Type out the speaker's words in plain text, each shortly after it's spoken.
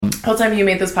Whole time you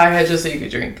made this podcast just so you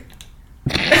could drink.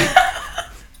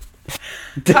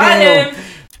 Damn.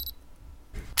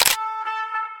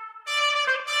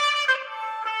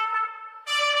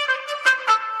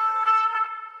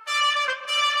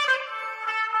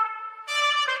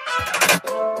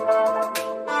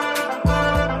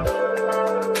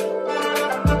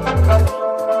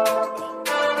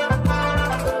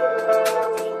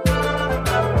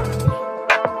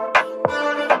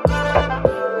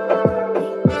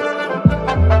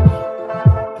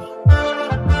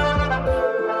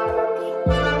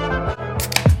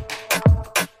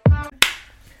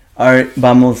 Alright,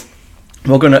 vamos.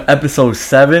 Welcome to episode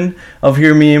 7 of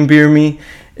Hear Me and Beer Me.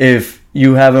 If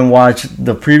you haven't watched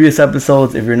the previous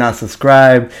episodes, if you're not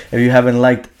subscribed, if you haven't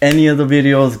liked any of the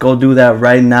videos, go do that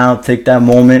right now. Take that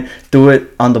moment. Do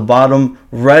it on the bottom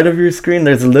right of your screen.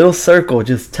 There's a little circle.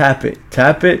 Just tap it.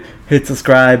 Tap it. Hit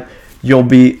subscribe. You'll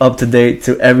be up to date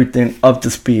to everything, up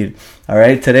to speed.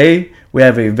 Alright, today we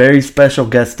have a very special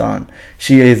guest on.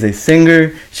 She is a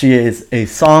singer. She is a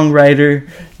songwriter.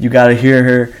 You gotta hear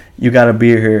her. You gotta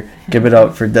be her. Give it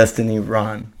up for Destiny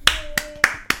Ron.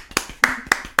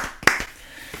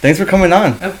 Thanks for coming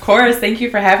on. Of course. Thank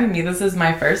you for having me. This is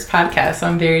my first podcast, so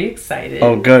I'm very excited.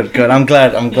 Oh, good. I'm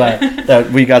glad that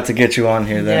we got to get you on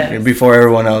here then, yes, before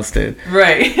everyone else did.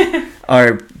 Right. All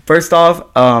right. First off,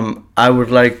 I would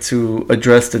like to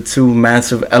address the two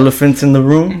massive elephants in the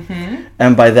room. Mm-hmm.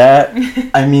 And by that,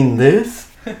 I mean this.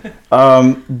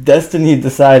 Destiny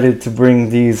decided to bring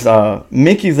these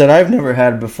Mickeys that I've never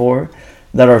had before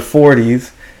that are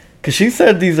 40s, because she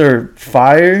said these are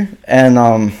fire,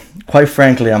 and quite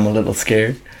frankly I'm a little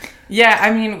scared. Yeah,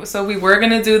 I mean, so we were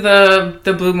gonna do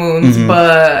the Blue Moons, mm-hmm,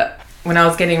 but when I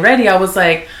was getting ready I was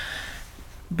like,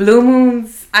 Blue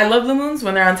Moons, I love Blue Moons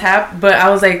when they're on tap, but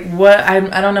I was like, what, I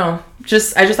don't know, I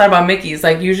just thought about Mickeys.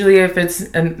 Like, usually if it's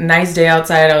a nice day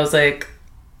outside, I was like,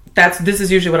 this is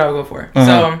usually what I would go for. Uh-huh.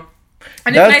 So,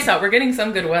 and it's nice out. We're getting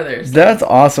some good weather. So. That's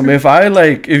awesome. If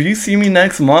you see me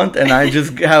next month and I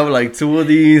just have like 2 of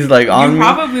these like on me, you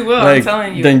probably will. Like, I'm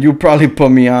telling you. Then you probably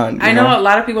put me on. I know a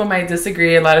lot of people might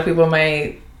disagree. A lot of people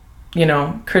might,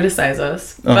 criticize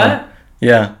us. Uh-huh. But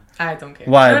yeah, I don't care.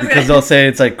 Why? Because they'll say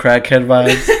it's like crackhead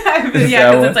vibes.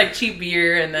 Yeah, because it's like cheap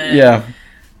beer, and then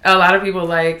a lot of people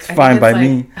like. It's fine by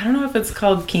me. I don't know if it's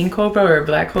called King Cobra or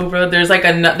Black Cobra.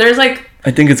 I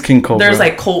think it's King Cobra. There's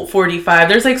like Colt 45.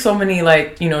 There's like so many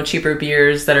like, cheaper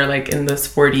beers that are like in this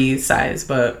 40 size.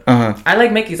 But I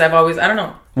like Mickey's. I don't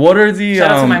know. What are the...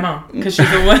 Shout out to my mom, because she's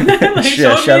the one that like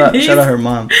shout out her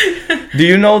mom. Do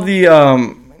you know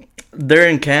they're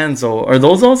in cans though. Are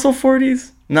those also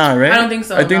 40s? Nah, right? I don't think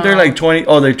so. I think they're like 20.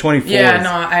 Oh, they're 24s. Yeah,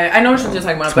 no, I know what you're just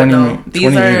talking about. 20, but no,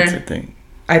 these are...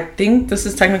 I think this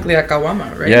is technically a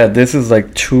Kawama, right? Yeah, this is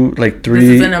like 3... This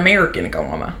is an American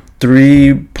Kawama.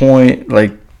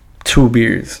 3.2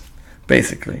 beers,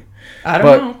 basically. I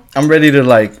don't know. I'm ready to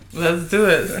Let's do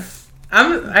it.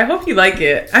 I hope you like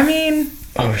it. I mean.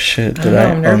 Oh shit!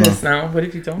 I'm nervous now. What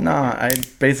if you don't? Nah, I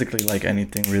basically like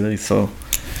anything really. So.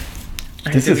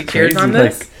 This is crazy. Cheers on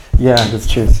this? Yeah, let's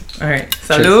cheers. All right,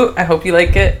 salud. Cheers. I hope you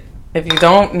like it. If you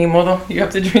don't, ni modo, you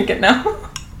have to drink it now.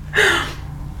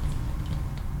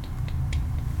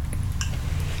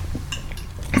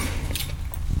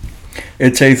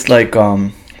 It tastes like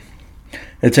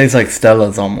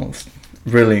Stella's almost.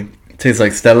 Really. It tastes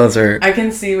like Stella's, or I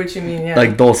can see what you mean, yeah.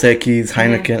 Like Dos Equis,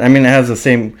 Heineken. Mm-hmm. I mean, it has the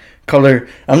same color.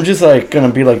 I'm just like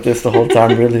gonna be like this the whole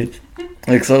time, really.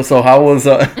 Like so how was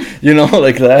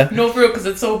like that? No, for real, because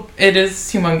it is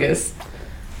humongous.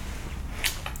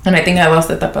 And I think I lost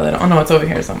the tapa. Oh no, it's over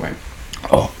here somewhere.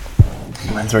 Oh.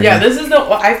 Mine's right here. here. This is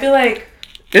I feel like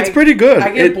it's pretty good.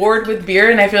 I get bored with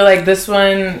beer, and I feel like this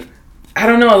one, I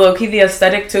don't know, low-key the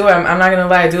aesthetic too. I'm not gonna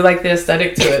lie, I do like the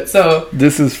aesthetic to it. So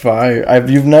this is fire.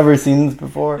 You've never seen this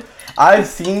before? I've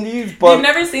seen these, but you've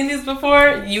never seen these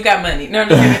before? You got money. No, I'm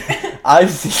just kidding.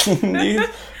 I've seen these,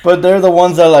 but they're the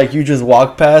ones that like you just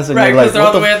walk past and you're like,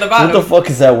 all the way at the bottom. What the fuck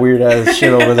is that weird ass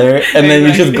shit over there? And then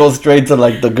you just go straight to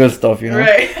like the good stuff,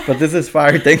 Right. But this is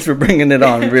fire. Thanks for bringing it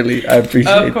on. Really, I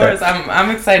appreciate it. Of course, that. I'm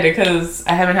excited because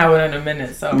I haven't had one in a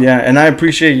minute. So yeah, and I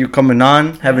appreciate you coming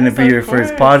on, having it be your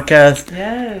first podcast.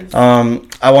 Yes.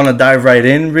 I want to dive right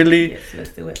in. Really. Yes,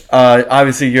 let's do it.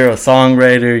 Obviously, you're a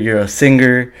songwriter. You're a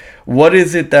singer. What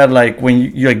is it that like when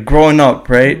you're like growing up,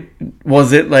 right?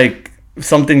 Was it like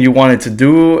something you wanted to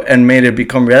do and made it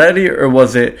become reality, or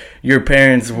was it your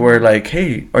parents were like,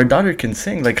 hey, our daughter can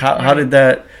sing? Like how did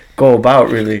that go about,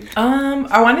 really?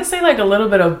 I want to say like a little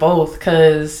bit of both,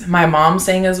 because my mom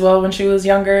sang as well when she was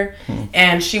younger,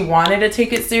 and she wanted to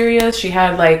take it serious. She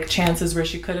had like chances where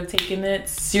she could have taken it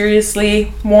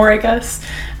seriously more, I guess.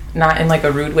 not in like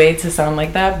a rude way to sound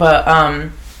like that, but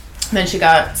then she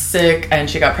got sick and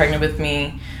she got pregnant with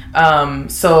me.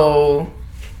 So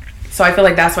I feel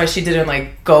like that's why she didn't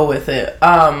like go with it.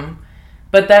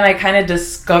 But then I kind of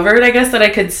discovered, I guess, that I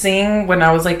could sing when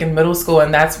I was like in middle school,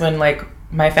 and that's when like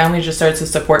my family just started to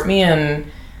support me, and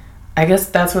I guess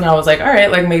that's when I was like, all right,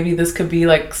 like maybe this could be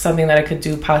like something that I could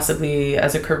do possibly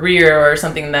as a career or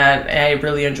something that I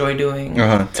really enjoy doing.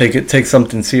 Take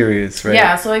something serious, right?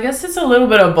 Yeah, so I guess it's a little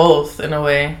bit of both in a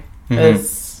way.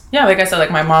 It's, yeah, like I said,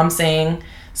 like my mom sang,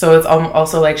 so it's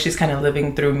also like she's kind of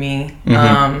living through me.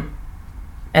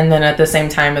 And then at the same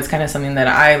time, it's kind of something that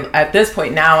at this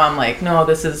point now, I'm like, no,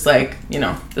 this is like, you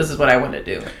know, this is what I want to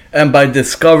do. And by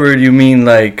discovered, you mean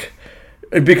like,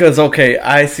 because, okay,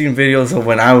 I seen videos of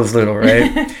when I was little,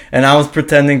 right? And I was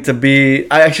pretending to be,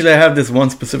 I have this one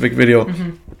specific video.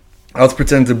 I was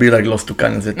pretending to be like Los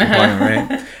Tucanes de Tijuana,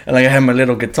 right? And like I had my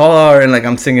little guitar and like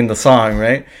I'm singing the song,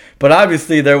 right? But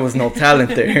obviously there was no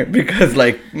talent there because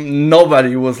like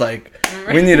nobody was like,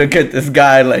 we need to get this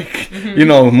guy like, you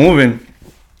know, moving.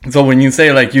 So when you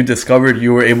say like you discovered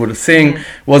you were able to sing,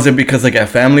 was it because like at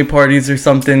family parties or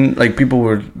something, like people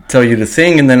would tell you to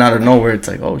sing and then out of nowhere it's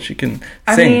like, oh, she can sing?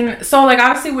 I mean, so like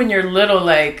obviously when you're little,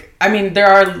 like, I mean, there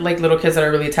are like little kids that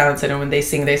are really talented and when they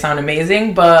sing, they sound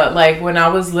amazing. But like when I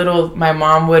was little, my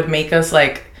mom would make us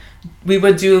like, we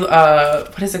would do,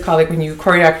 what is it called? Like when you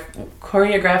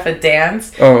choreograph a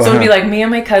dance. So it would be like me and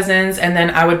my cousins and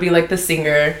then I would be like the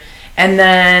singer. And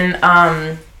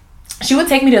then, she would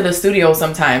take me to the studio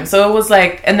sometimes. So it was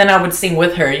like, and then I would sing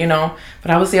with her, you know.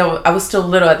 But obviously I was still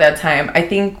little at that time. I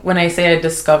think when I say I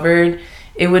discovered,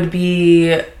 it would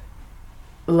be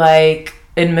like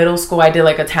in middle school, I did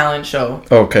like a talent show.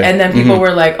 Okay. And then people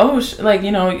were like, oh, like, you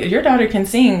know, your daughter can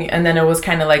sing. And then it was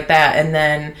kind of like that. And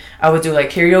then I would do like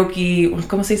karaoke.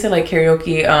 ¿Cómo se dice? Like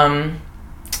karaoke.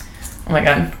 Oh my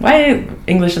God. Why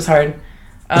English is hard.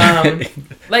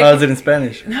 Like, how is it in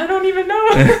Spanish? I don't even know.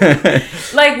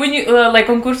 Like when you like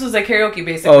concursos like karaoke,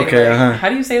 basically. Okay. Like, how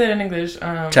do you say that in English?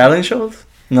 Challenge shows?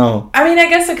 No. I mean, I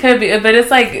guess it could be, but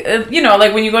it's like you know,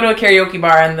 like when you go to a karaoke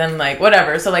bar and then like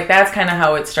whatever. So like that's kind of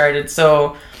how it started.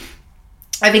 So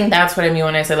I think that's what I mean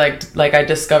when I say like I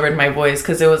discovered my voice,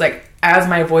 because it was like as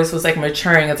my voice was like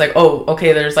maturing, it's like, oh,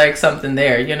 okay, there's like something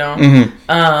there, you know.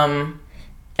 And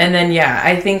then yeah,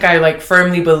 I think I like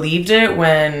firmly believed it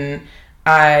when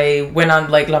I went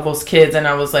on like La Voz Kids and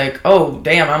I was like, oh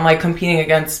damn, I'm like competing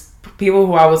against people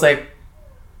who I was like,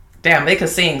 damn, they could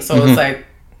sing. So it's like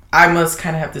I must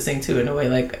kind of have to sing too in a way,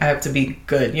 like I have to be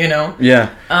good, you know? Yeah.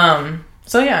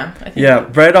 So yeah, I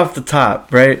think right off the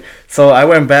top, right? So I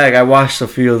went back, I watched a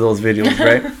few of those videos,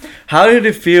 right? How did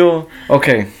it feel?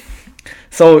 Okay.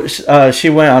 So she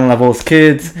went on La Voz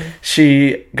Kids.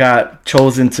 She got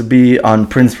chosen to be on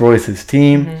Prince Royce's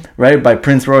team, right? By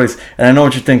Prince Royce. And I know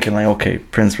what you're thinking, like, okay,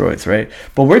 Prince Royce, right?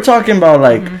 But we're talking about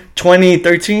like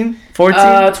 2013, 14?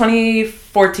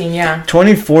 2014, yeah.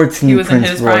 2014, he was Prince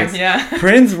in his Royce. prime, yeah.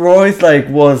 Prince Royce like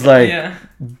was like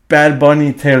Bad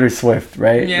Bunny, Taylor Swift,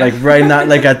 right? Yeah. Like right now,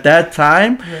 like at that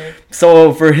time. Right.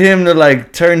 So for him to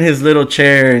like turn his little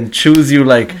chair and choose you,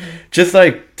 like just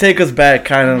like take us back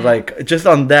kind of like just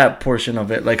on that portion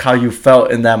of it, like how you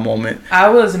felt in that moment. I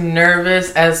was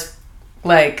nervous as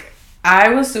like I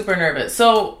was super nervous.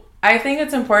 So I think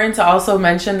it's important to also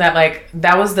mention that like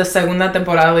that was the segunda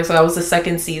temporada, like so that was the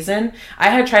second season. I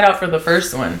had tried out for the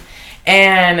first one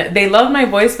and they loved my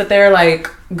voice, but they're like,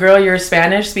 girl, your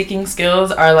Spanish speaking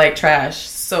skills are like trash.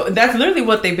 So that's literally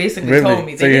what they basically told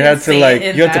me. So you had to like,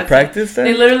 you had to practice that?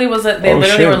 They literally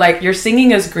were like, your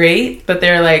singing is great, but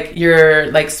they're like, your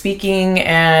like speaking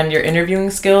and your interviewing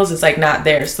skills is like not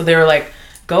there. So they were like,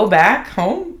 go back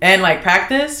home and like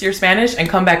practice your Spanish and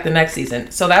come back the next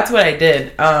season. So that's what I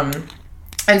did.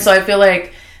 And so I feel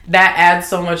like that adds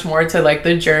so much more to like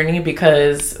the journey,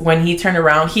 because when he turned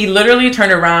around, he literally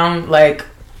turned around like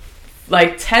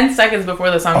 10 seconds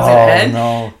before the song was gonna end.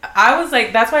 No. I was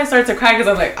like, that's why I started to cry, because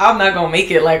I was like, I'm not gonna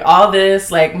make it. Like all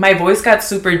this, like my voice got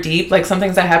super deep. Like some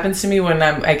things that happens to me when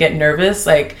I get nervous,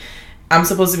 like I'm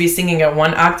supposed to be singing at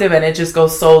one octave and it just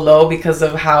goes so low because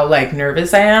of how like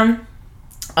nervous I am.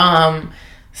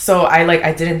 So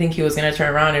I didn't think he was gonna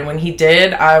turn around, and when he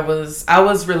did, I was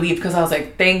relieved, because I was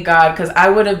like, thank God, because I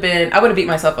would have beat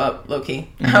myself up low key.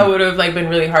 I would have like been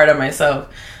really hard on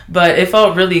myself. But it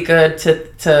felt really good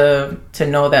to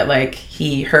know that like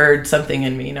he heard something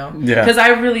in me, you know? Yeah. Because I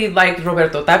really liked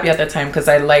Roberto Tapia at that time, because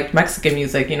I liked Mexican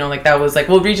music, you know, like that was like,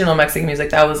 well, regional Mexican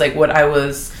music, that was like what I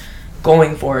was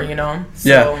going for, you know? So,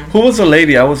 yeah. Who was the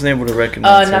lady? I wasn't able to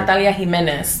recognize her. Natalia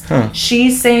Jimenez. Huh.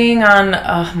 She sang on,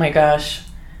 oh my gosh.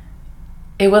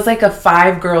 It was like a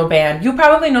 5-girl band. You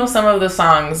probably know some of the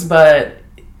songs, but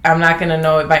I'm not gonna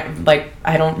know it by, like,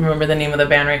 I don't remember the name of the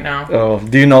band right now. Oh,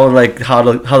 do you know like how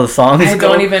the songs I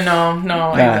go? don't even know.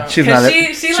 No, I don't. She's not.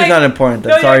 She's like, not important.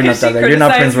 Then. No, Sorry, not that. You're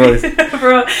not Prince Royce,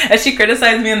 bro. And she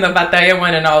criticized me in the Batalla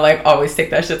one, and I'll like always take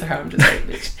that shit to her. I'm just like,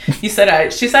 bitch.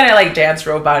 She said I like danced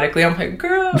robotically. I'm like,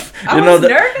 girl, I was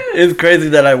nervous. It's crazy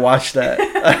that I watched that.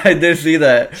 I did see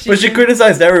that, but she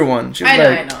criticized everyone. She was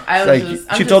I know.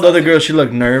 She told other girls she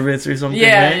looked nervous or something.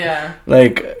 Yeah, right? yeah.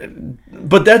 Like,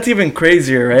 but that's even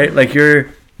crazier, right? Like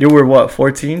you were what,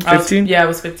 14, 15? I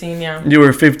was 15, yeah. You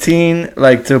were 15,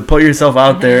 like, to put yourself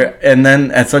out there, and then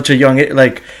at such a young age,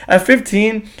 like, at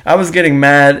 15, I was getting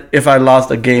mad if I lost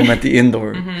a game at the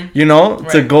indoor, you know? Right.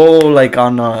 To go, like,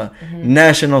 on a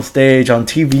national stage, on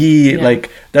TV, like,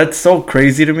 that's so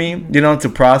crazy to me, you know, to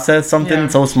process something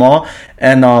so small,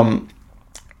 and,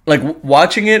 like,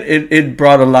 watching it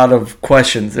brought a lot of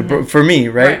questions for me,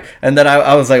 right? And then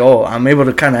I was like, oh, I'm able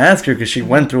to kind of ask her because she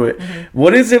went through it.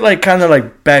 What is it like, kind of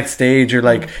like backstage, or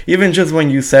like even just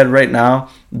when you said right now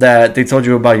that they told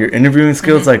you about your interviewing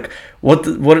skills, like what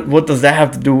does that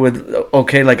have to do with,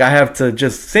 okay, like I have to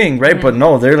just sing, right? But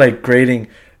no, they're like grading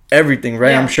everything,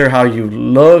 right? I'm sure how you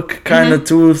look kind of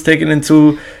too is taken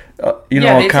into they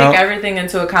take everything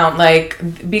into account, like,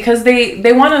 because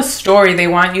they want a story, they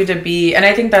want you to be, and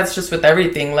I think that's just with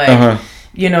everything, like,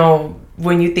 you know,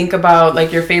 when you think about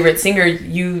like your favorite singer,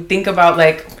 you think about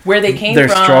like where they came from,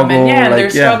 struggle, and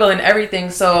their struggle and everything.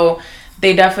 So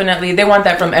they want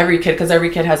that from every kid, because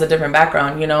every kid has a different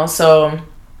background, you know. So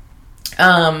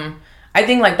I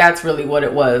think like that's really what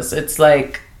it was. It's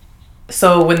like,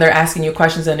 so when they're asking you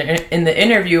questions in the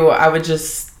interview, I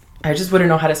just wouldn't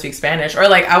know how to speak Spanish, or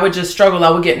like I would just struggle. I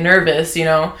would get nervous, you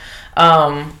know.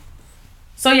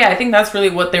 So yeah, I think that's really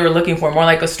what they were looking for, more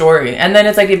like a story. And then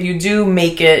it's like, if you do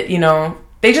make it, you know,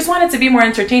 they just want it to be more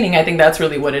entertaining. I think that's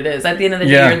really what it is. At the end of the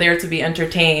day, you're there to be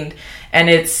entertained,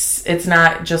 and it's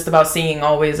not just about singing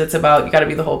always. It's about, you got to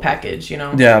be the whole package, you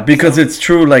know. Yeah, because it's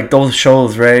true. Like those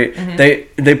shows, right?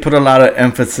 They put a lot of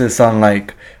emphasis on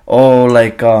like,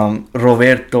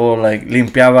 Roberto like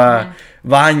limpiaba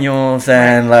baños,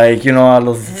 and like, you know, a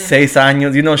los 6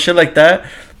 años, you know, shit like that.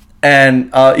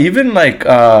 And even like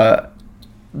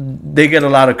they get a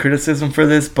lot of criticism for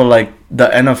this, but like the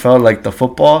NFL, like the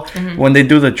football, when they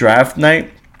do the draft night,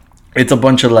 it's a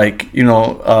bunch of like, you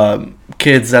know,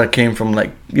 kids that came from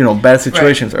like, you know, bad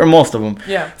situations, or most of them.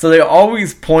 Yeah. So they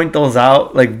always point those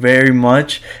out like very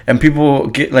much, and people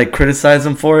get like criticize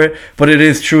them for it. But it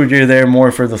is true, you're there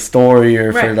more for the story,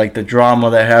 or for like the drama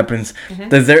that happens.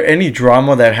 Is there any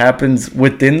drama that happens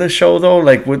within the show though?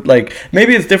 Like with like,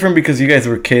 maybe it's different because you guys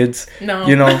were kids. No.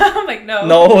 You know. I'm like, no.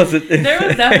 No, was it? There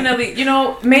was definitely, you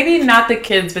know, maybe not the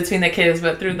kids, between the kids,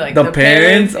 but through like the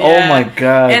parents. Oh my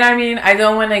god. And I mean, I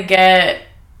don't want to get.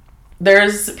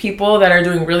 There's people that are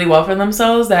doing really well for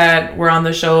themselves that were on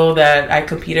the show that I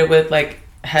competed with, like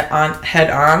head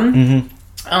on.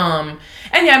 And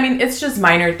yeah, I mean, it's just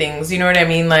minor things, you know what I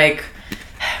mean? Like,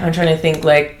 I'm trying to think,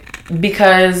 like,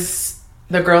 because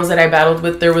the girls that I battled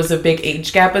with, there was a big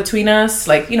age gap between us.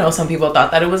 Like, you know, some people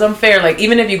thought that it was unfair. Like,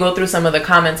 even if you go through some of the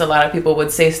comments, a lot of people would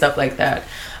say stuff like that.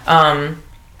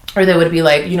 Or they would be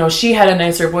like, you know, she had a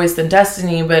nicer voice than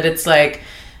Destiny, but it's like,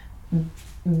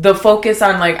 the focus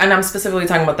on like, and I'm specifically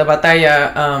talking about the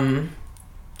Batalla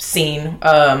scene,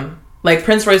 like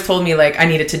Prince Royce told me like I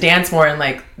needed to dance more and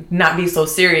like not be so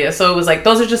serious. So it was like,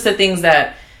 those are just the things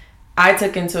that I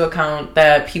took into account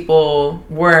that people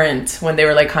weren't when they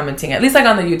were like commenting, at least like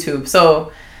on the YouTube.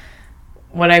 So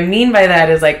what I mean by that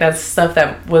is like, that's stuff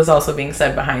that was also being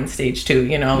said behind stage too,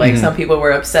 you know, like some people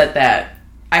were upset that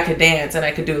I could dance and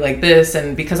I could do like this,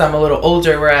 and because I'm a little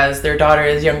older, whereas their daughter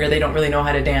is younger, they don't really know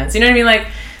how to dance. You know what I mean? Like,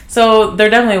 so there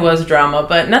definitely was drama,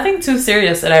 but nothing too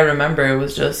serious that I remember. It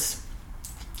was just,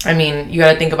 I mean, you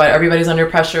got to think about it. Everybody's under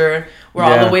pressure. We're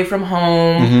all away from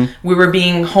home. We were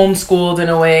being homeschooled in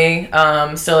a way,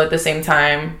 still at the same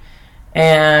time.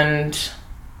 And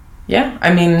yeah,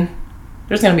 I mean,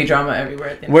 there's gonna be drama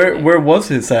everywhere. Where was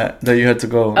this at that you had to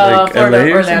go? Like Florida,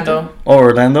 LA, Orlando. Oh,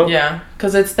 Orlando. Yeah,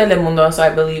 because it's Telemundo, so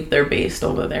I believe they're based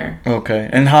over there. Okay,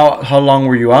 and how long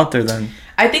were you out there then?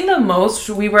 I think the most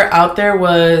we were out there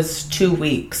was 2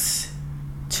 weeks,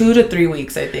 2 to 3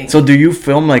 weeks, I think. So do you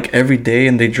film like every day,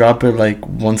 and they drop it like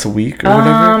once a week or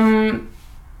whatever?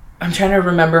 I'm trying to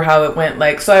remember how it went.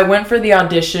 Like, so I went for the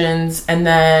auditions, and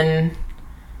then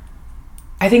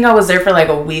I think I was there for like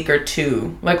a week or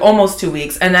two, like almost 2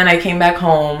 weeks. And then I came back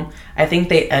home. I think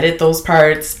they edit those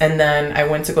parts. And then I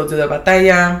went to go do the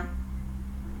Batalla.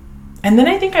 And then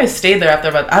I think I stayed there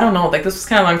after, but I don't know. Like, this was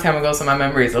kind of a long time ago, so my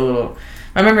memory is a little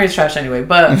My memory is trash anyway,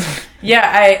 but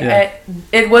I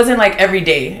it wasn't like every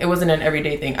day. It wasn't an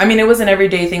everyday thing. I mean, it was an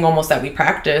everyday thing almost that we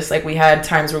practiced. Like we had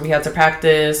times where we had to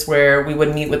practice, where we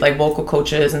would meet with like vocal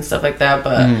coaches and stuff like that.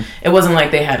 But it wasn't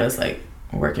like they had us like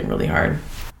working really hard.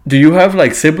 Do you have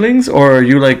like siblings, or are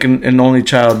you like an only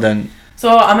child then?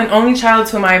 So I'm an only child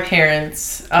to my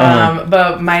parents,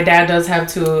 but my dad does have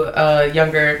two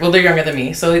younger. Well, they're younger than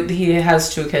me, so he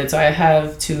has 2 kids. So I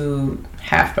have 2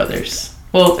 half brothers.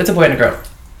 Well, it's a boy and a girl.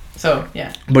 So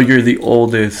yeah. But you're the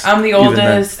oldest. I'm the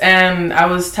oldest, and I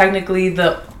was technically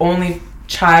the only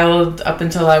child up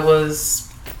until I was,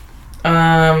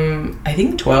 I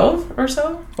think 12 or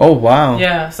so. Oh wow!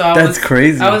 Yeah, so that's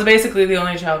crazy. I was basically the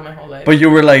only child my whole life. But you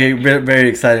were like very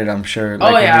excited, I'm sure.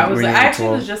 Like, I was. I actually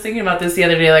was just thinking about this the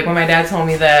other day. Like when my dad told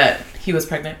me that he was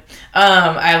pregnant,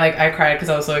 I cried because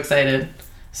I was so excited.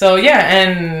 So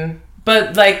yeah,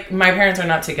 but like my parents are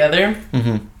not together.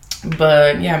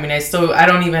 But yeah, I mean, I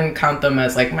don't even count them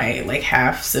as like my like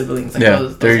half siblings.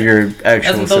 Like they're your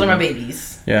actual. Those are my babies.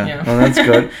 Yeah, you know? Well, that's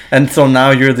good. And so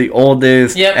now you're the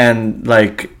oldest, and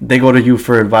like they go to you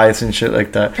for advice and shit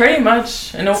like that. Pretty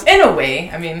much, in a way.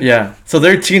 I mean, yeah. So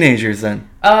they're teenagers then.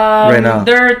 Right now,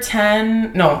 they're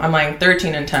 10. No, I'm like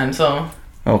 13 and 10. So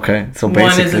okay, so basically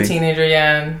one is a teenager,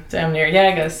 and damn near,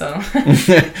 I guess so.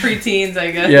 Preteens, I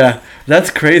guess. Yeah,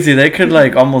 that's crazy. They could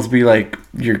like almost be like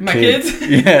your kids.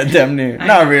 Yeah, damn near.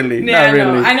 Not really. Not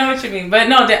really. No, I know what you mean, but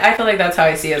no, I feel like that's how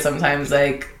I see it sometimes.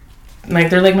 Like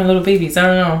they're like my little babies. I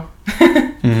don't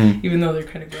know. Even though they're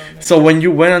kind of grown. So when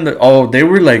you went on they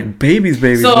were like babies.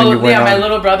 So when you went my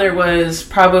little brother was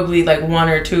probably like 1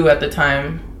 or 2 at the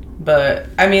time. But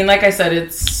I mean, like I said,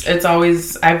 it's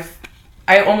always I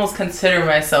almost consider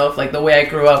myself like the way I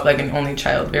grew up, like an only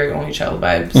child, very only child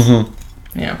vibes.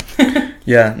 Yeah.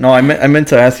 Yeah. No, I meant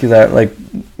to ask you that, like,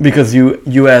 because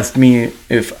you asked me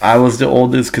if I was the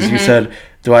oldest, because you said,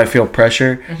 do I feel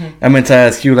pressure? I meant to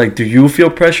ask you, like, do you feel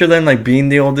pressure then, like being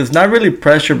the oldest? Not really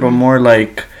pressure, but more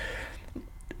like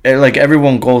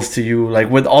everyone goes to you, like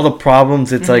with all the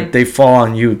problems, it's like they fall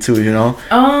on you too, you know?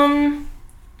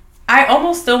 I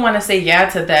almost still want to say yeah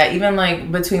to that. Even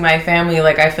like between my family,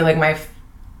 like I feel like my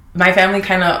family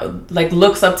kind of like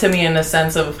looks up to me in the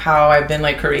sense of how I've been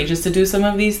like courageous to do some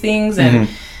of these things, and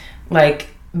like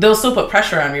they'll still put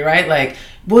pressure on me, right? Like,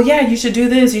 well, yeah, you should do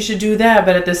this, you should do that,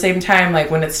 but at the same time,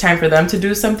 like when it's time for them to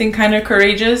do something kind of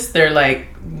courageous,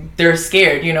 they're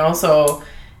scared, you know? So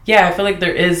yeah, I feel like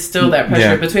there is still that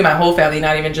pressure between my whole family,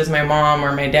 not even just my mom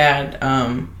or my dad.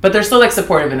 But they're still like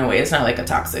supportive in a way. It's not like a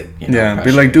toxic, pressure.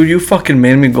 Be like, dude, you fucking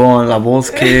made me go on La Voz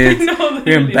Kids. No,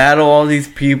 you're in battle all these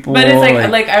people. But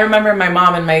it's like I remember my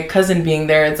mom and my cousin being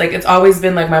there. It's like it's always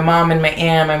been like my mom and my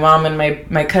aunt, my mom and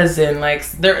my cousin. Like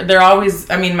they're always.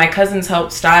 I mean, my cousins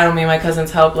help style me. My cousins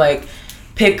help like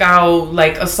pick out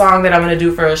like a song that I'm gonna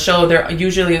do for a show. They're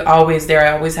usually always there.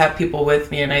 I always have people with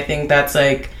me, and I think that's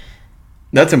like.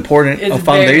 That's important. A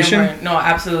foundation? No,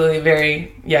 absolutely.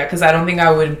 Very, because I don't think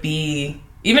I would be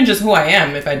even just who I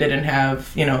am if I didn't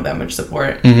have, that much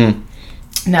support.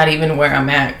 Not even where I'm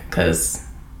at, because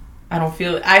I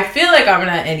feel like I'm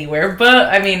not anywhere,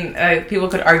 but I mean, people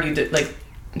could argue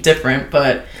different,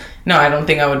 but no, I don't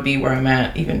think I would be where I'm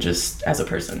at, even just as a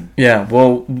person. Yeah,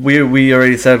 well, we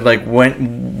already said like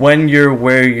when you're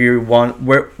where you want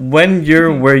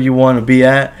where you want to be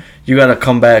at, you gotta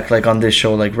come back like on this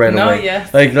show like right away.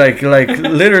 Yes. Like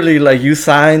literally like you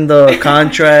signed the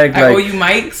contract. I owe you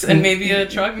mics and maybe a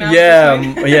truck now.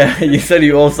 Yeah. You said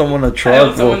you owe someone a truck. I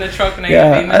owe someone a truck and I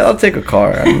get famous. I'll take a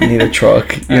car. I need a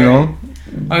truck. You know.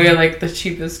 I'll get like the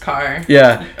cheapest car.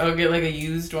 Yeah. I'll get like a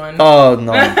used one. Oh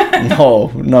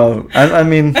no. I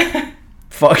mean,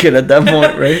 fuck it at that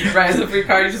point, right? Right, it's a free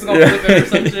car. You're just gonna flip it or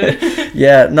some shit.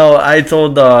 Yeah. No, I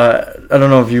told. I don't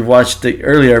know if you watched the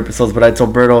earlier episodes, but I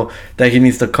told Berto that he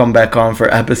needs to come back on for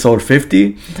episode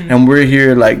 50, and we're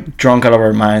here like drunk out of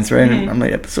our minds, right? And I'm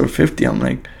like, episode 50. I'm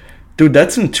like, dude,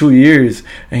 that's in 2 years,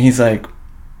 and he's like.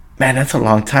 Man, that's a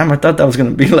long time. I thought that was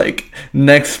gonna be like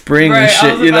next spring and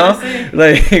shit, you know?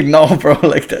 Like, no, bro,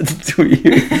 like that's 2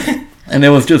 years. And it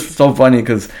was just so funny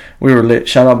because we were lit.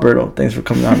 Shout out Berto. Thanks for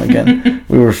coming on again.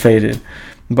 We were faded.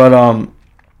 But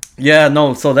yeah,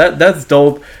 no, so that's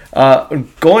dope.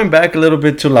 Going back a little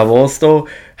bit to La Voz though,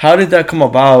 how did that come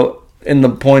about in the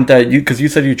point that because you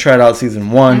said you tried out season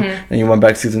 1 and you went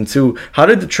back season 2. How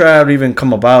did the tryout even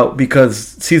come about? Because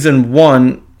season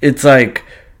 1, it's like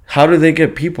how do they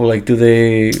get people? Like, do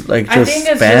they like just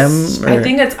spam? I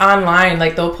think it's online.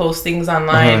 Like they'll post things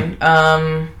online.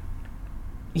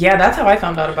 Yeah, that's how I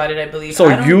found out about it. I believe. So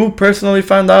you personally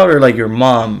found out, or like your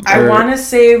mom? I want to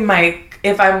say my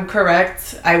if I'm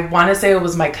correct, I want to say it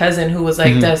was my cousin who was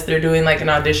like, Des, they're doing like an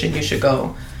audition, you should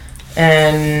go.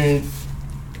 And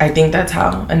I think that's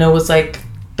how. And it was like,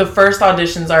 the first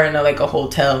auditions are in a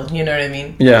hotel, you know what I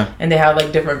mean? Yeah. And they have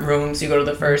like different rooms. You go to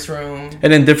the first room.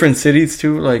 And in different cities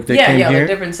too, like they came here? Like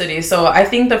different cities. So I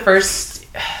think the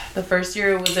first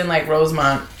year was in like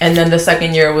Rosemont, and then the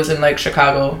second year was in like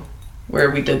Chicago,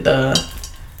 where we did the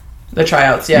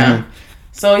tryouts. Yeah. Mm-hmm.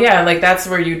 So yeah, like that's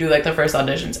where you do like the first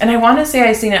auditions. And I want to say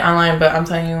I seen it online, but I'm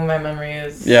telling you, my memory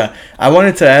is. Yeah, I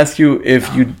wanted to ask you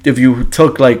if you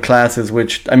took like classes.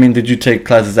 Which I mean, did you take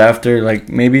classes after? Like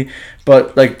maybe,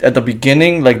 but like at the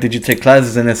beginning, like did you take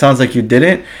classes? And it sounds like you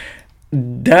didn't.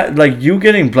 That like you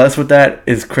getting blessed with that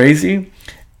is crazy.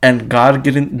 And God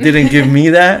didn't give me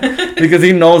that because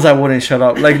He knows I wouldn't shut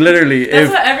up. Like literally,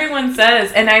 that's what everyone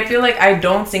says, and I feel like I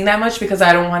don't sing that much because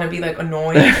I don't want to be like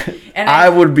annoying. And I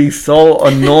would be so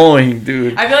annoying,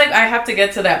 dude. I feel like I have to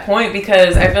get to that point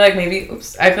because I feel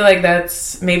like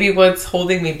that's maybe what's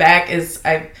holding me back is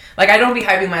I don't be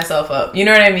hyping myself up. You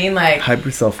know what I mean? Like hype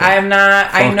yourself up. I'm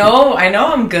not. I know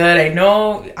I'm good. I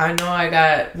know I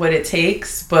got what it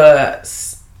takes, but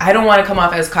I don't want to come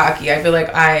off as cocky. I feel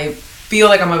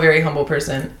like I'm a very humble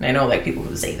person. And I know like people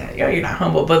who say that, you're not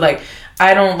humble, but like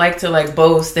I don't like to like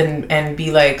boast and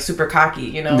be like super cocky,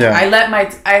 you know? Yeah.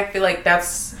 I feel like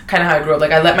that's kind of how I grew up.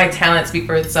 Like I let my talent speak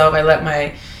for itself. I let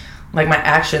my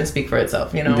action speak for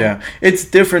itself, you know? Yeah. It's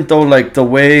different though, like the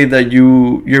way that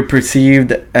you're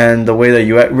perceived and the way that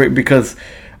you act, because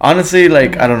honestly,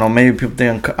 like, I don't know, maybe people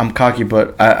think I'm cocky,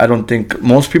 but I don't think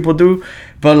most people do.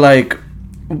 But like,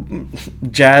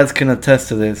 Jazz can attest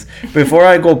to this. Before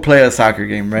I go play a soccer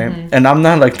game, right? Mm-hmm. And I'm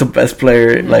not like the best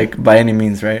player, like by any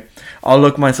means, right? I'll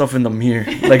look myself in the mirror,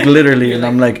 like literally, and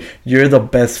I'm like, you're the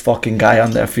best fucking guy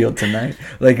on that field tonight.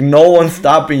 Like no one's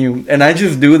stopping you. And I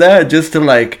just do that just to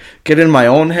like get in my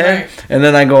own head. Right. And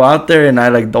then I go out there and I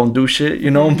like don't do shit,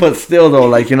 you know? But still though,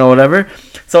 like, you know, whatever.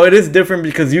 So it is different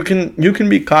because you can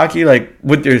be cocky like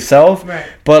with yourself, right?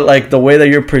 But like the way that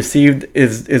you're perceived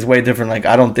is way different. Like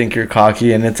I don't think you're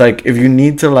cocky, and it's like if you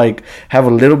need to like have a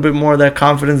little bit more of that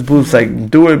confidence boost, like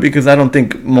do it, because I don't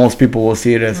think most people will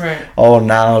see it as oh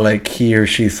now like he or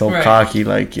she's so cocky,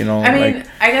 like, you know. I mean, like,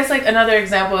 I guess like another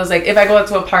example is like if I go out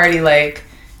to a party, like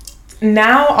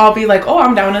now I'll be like, oh,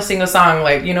 I'm down to sing a song,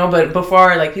 like, you know, but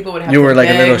before, like, people would have you were like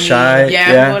a little shy. Yeah,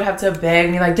 people would have to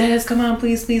beg me, like, Des, come on,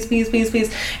 please, please, please, please,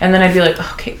 please. And then I'd be like,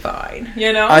 okay, fine,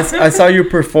 you know? I saw you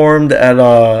performed at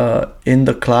In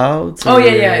the Clouds. Oh,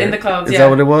 yeah, In the Clouds, Is that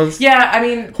what it was? Yeah, I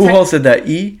mean... Who hosted that?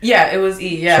 E? Yeah, it was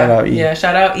E, yeah. Shout out E. Yeah,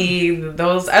 shout out E.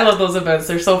 I love those events.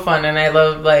 They're so fun, and I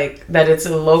love, like, that it's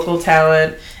a local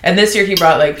talent. And this year he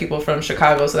brought, like, people from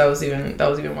Chicago, so that was even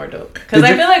more dope. Because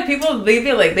I feel like people, they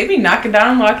be knocking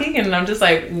down Joaquin, and I'm just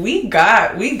like, we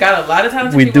got a lot of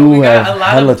talented people. We got a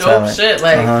lot of dope talent. Shit.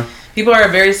 Like, people are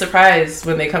very surprised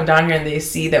when they come down here and they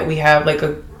see that we have, like,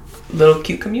 a little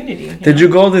cute community. Did you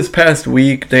go this past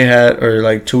week? They had, or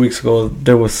like 2 weeks ago,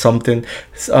 there was something.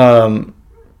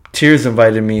 Tears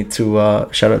invited me to,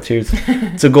 shout out Tears,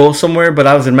 to go somewhere, but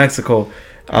I was in Mexico.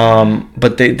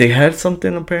 But they had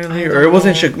something apparently, or it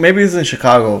wasn't. Maybe it was in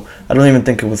Chicago. I don't even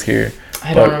think it was here.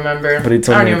 I don't remember. But he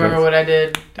told I don't even remember what I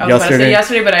did. I was about to say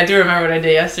yesterday, but I do remember what I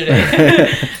did yesterday.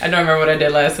 I don't remember what I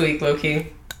did last week, low key.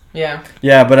 Yeah.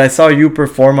 Yeah, but I saw you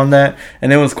perform on that,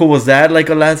 and it was cool. Was that like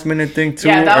a last minute thing too?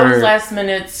 Yeah, that was last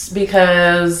minute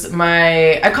because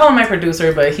I call him my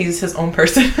producer, but he's his own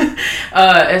person.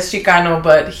 Es Chicano,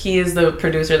 but he is the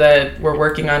producer that we're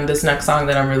working on this next song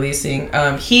that I'm releasing.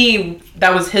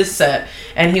 That was his set,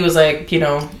 and he was like, you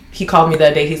know, he called me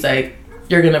that day. He's like,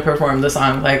 you're gonna perform the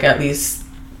song, like at least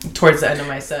towards the end of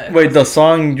my set. Wait, the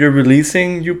song you're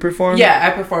releasing, you performed? Yeah, I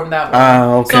performed that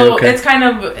one. Okay. So it's kind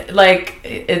of like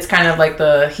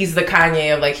he's the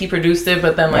Kanye of like he produced it,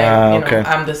 but then like you know,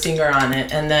 I'm the singer on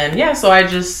it, and then so I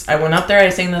went up there, I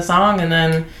sang the song, and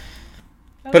then.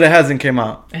 But it hasn't came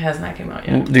out. It has not came out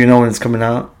yet. Do you know when it's coming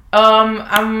out?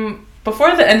 I'm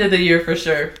before the end of the year for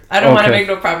sure. I don't want to make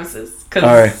no promises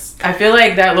because I feel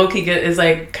like that low key is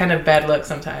like kind of bad luck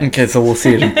sometimes. Okay, so we'll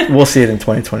see it. We'll see it in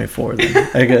 2024. Then,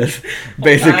 I guess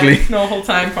basically. Whole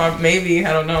time maybe,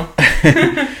 I don't know.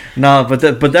 No,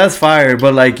 but that's fire.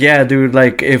 But like, yeah, dude.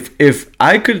 Like, if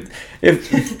I could,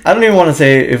 if I don't even want to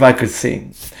say if I could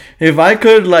sing, if I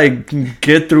could like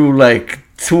get through like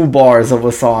 2 bars of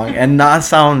a song and not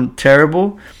sound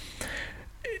terrible.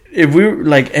 If we were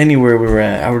like anywhere we were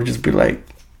at, I would just be like,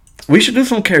 we should do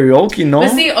some karaoke, no?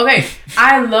 But see, okay,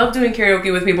 I love doing karaoke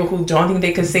with people who don't think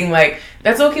they can sing. Like,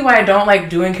 that's okay why I don't like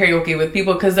doing karaoke with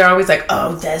people, because they're always like,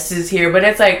 oh, Des is here. But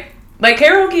it's like, Like,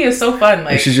 karaoke is so fun.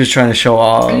 Like, she's just trying to show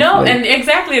off. No, like, and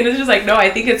exactly. And it's just like, no,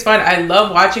 I think it's fun. I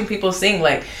love watching people sing.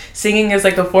 Like, singing is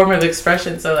like a form of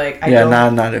expression. So, like,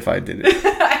 not if I did it.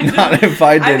 Not if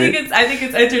I did it. I think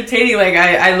it's entertaining. Like,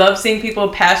 I love seeing people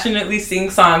passionately sing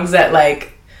songs that, like,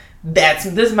 this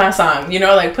is my song. You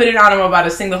know, like, put it on, I'm about to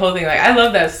sing the whole thing. Like, I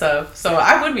love that stuff. So,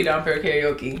 I would be down for a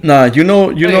karaoke. Nah, you know.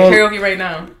 Karaoke right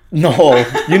now. No,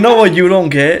 you know what you don't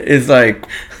get is, like,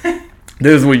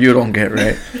 this is what you don't get,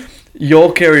 right?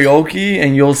 You'll karaoke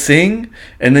and you'll sing,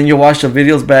 and then you'll watch the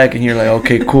videos back and you're like,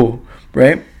 okay, cool,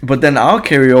 right? But then I'll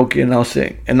karaoke and I'll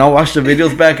sing, and I'll watch the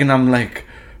videos back and I'm like,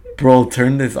 bro,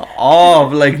 turn this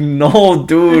off. Like, no,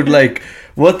 dude, like,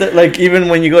 what the, like, even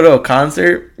when you go to a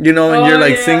concert, you know, and you're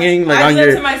like singing, like, I do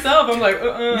that to myself. I'm like,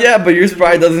 yeah, but yours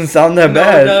probably doesn't sound that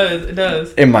bad. It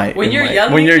does. It might. When you're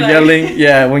yelling, when you're yelling,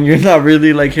 yeah, when you're not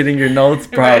really like hitting your notes,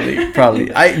 probably.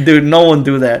 Dude, no one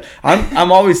do that.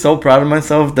 I'm always so proud of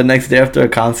myself the next day after a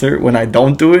concert when I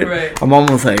don't do it. Right. I'm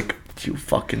almost like, you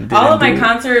fucking didn't. All of my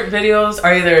concert videos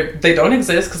are either they don't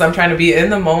exist because I'm trying to be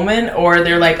in the moment, or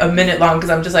they're like a minute long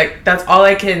because I'm just like, that's all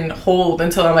I can hold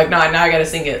until I'm like, nah, now I gotta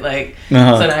sing it. Like, so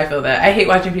now I feel that. I hate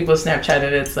watching people Snapchat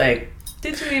it. It's like,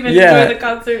 did you even enjoy the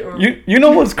concert? Or... You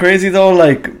know what's crazy though?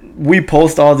 Like, we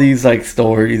post all these like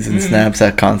stories and snaps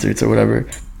at concerts or whatever.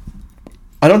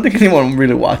 I don't think anyone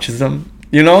really watches them.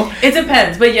 You know? It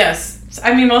depends, but yes.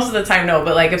 I mean, most of the time, no.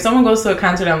 But, like, if someone goes to a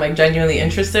concert I'm, like, genuinely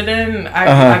interested in,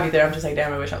 I'd be there. I'm just like,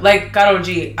 damn, I wish I... Like, God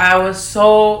OG, I was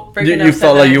so freaking upset. You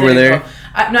felt like you were there?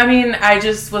 I mean, I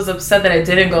just was upset that I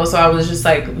didn't go, so I was just,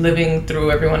 like, living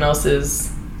through everyone else's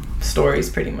stories,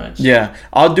 pretty much. Yeah.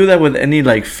 I'll do that with any,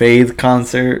 like, Faith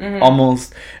concert,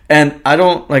 almost. And I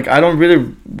don't really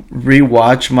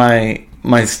rewatch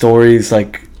my stories,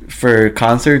 like... for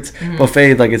concerts, but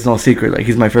Faith, like, it's no secret, like,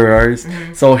 he's my favorite artist,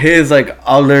 so his, like,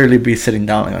 I'll literally be sitting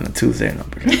down, like, on a Tuesday and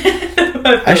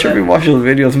I should rewatch those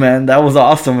videos, man. That was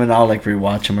awesome, and I'll, like,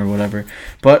 rewatch them or whatever.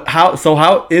 But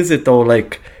how is it though,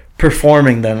 like,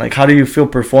 performing then? Like, how do you feel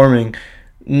performing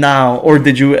now, or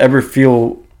did you ever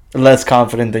feel less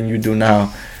confident than you do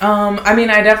now? I mean,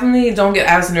 I definitely don't get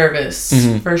as nervous,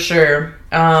 for sure.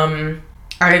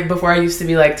 Before I used to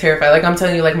be, like, terrified. Like, I'm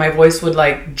telling you, like, my voice would,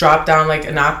 like, drop down, like,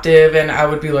 an octave, and I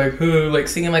would be, like,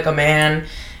 singing like a man.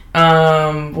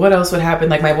 What else would happen?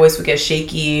 Like, my voice would get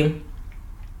shaky.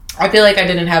 I feel like I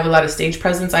didn't have a lot of stage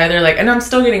presence either. Like, and I'm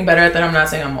still getting better at that. I'm not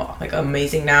saying I'm, like,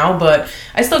 amazing now, but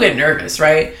I still get nervous,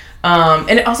 right?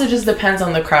 And it also just depends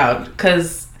on the crowd,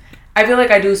 because I feel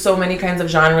like I do so many kinds of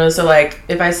genres. So, like,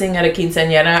 if I sing at a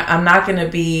quinceañera, I'm not going to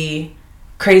be...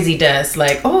 crazy desk,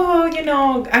 like, oh, you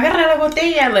know, agarra la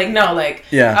botella, like, no, like,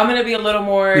 yeah, I'm gonna be a little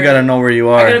more, you gotta know where you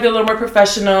are, I gotta be a little more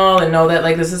professional and know that,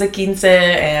 like, this is a quince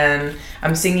and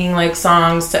I'm singing, like,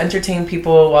 songs to entertain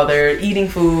people while they're eating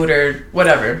food or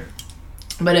whatever.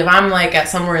 But if I'm, like, at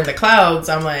somewhere in the clouds,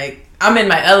 I'm like, I'm in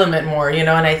my element more, you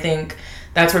know, and I think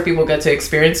that's where people get to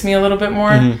experience me a little bit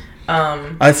more.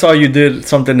 I saw you did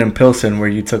something in Pilsen where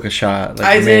you took a shot. Like,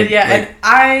 I did, yeah. Like, and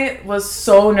I was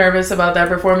so nervous about that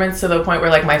performance to the point where,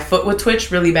 like, my foot would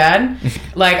twitch really bad.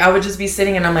 Like, I would just be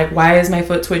sitting and I'm like, why is my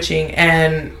foot twitching?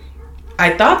 And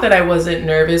I thought that I wasn't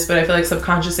nervous, but I feel like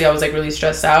subconsciously I was, like, really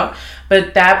stressed out.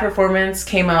 But that performance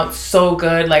came out so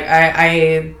good. Like,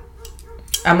 I'm,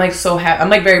 like, so happy. I'm,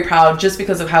 like, very proud just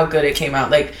because of how good it came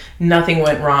out. Like, nothing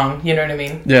went wrong. You know what I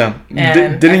mean? Yeah.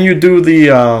 Didn't you do the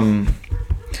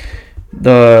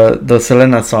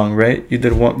Selena song, right? You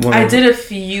did one. I did a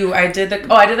few. I did the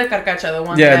Carcacha, the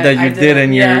one. Yeah, that you did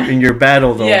in your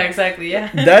battle though. Yeah, exactly. Yeah.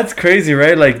 That's crazy,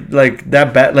 right? Like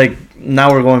that like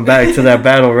now we're going back to that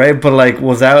battle, right? But, like,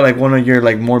 was that, like, one of your,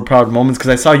 like, more proud moments?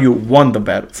 Because I saw you won the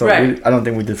battle, so I don't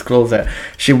think we disclosed that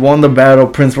she won the battle.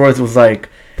 Prince Royce was like,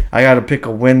 I gotta pick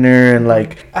a winner, and,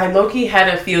 like, I low-key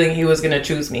had a feeling he was gonna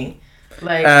choose me.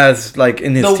 Like, as, like,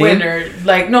 in his the team? Winner,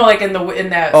 like, no, like, in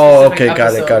that okay,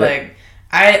 episode. got like, it.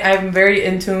 I'm very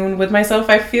in tune with myself,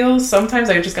 I feel. Sometimes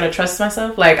I just gotta trust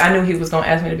myself. Like, I knew he was gonna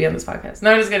ask me to be on this podcast.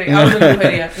 No, I'm just kidding. I was in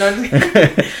brujeria. No, I'm just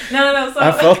kidding. No. So,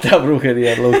 I felt that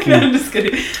brujeria, low-key. I'm just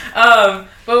kidding.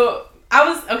 But I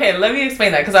was... Okay, let me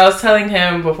explain that. Because I was telling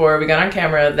him before we got on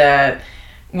camera that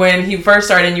when he first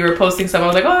started and you were posting stuff, I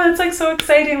was like, oh, it's, like, so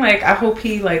exciting. Like, I hope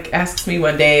he, like, asks me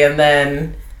one day. And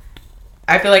then...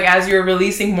 I feel like as you're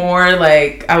releasing more,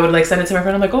 like, I would, like, send it to my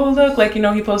friend. I'm like, oh, look, like, you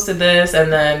know, he posted this.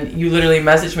 And then you literally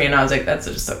messaged me and I was like, that's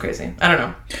just so crazy. I don't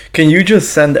know. Can you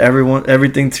just send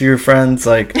everything to your friends?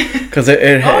 Like, because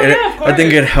I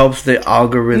think it helps the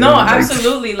algorithm. No,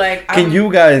 absolutely. Like, can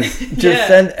you guys just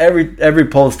send every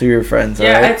post to your friends?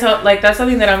 Yeah, right? I tell, like, that's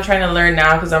something that I'm trying to learn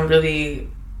now because I'm really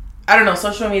I don't know,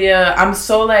 social media, I'm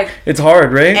so like it's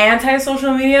hard, right?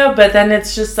 Anti-social media, but then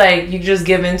it's just like you just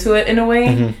give into it in a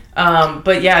way.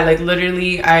 But yeah, like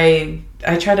literally I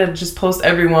try to just post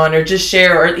everyone or just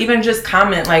share or even just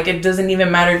comment. Like it doesn't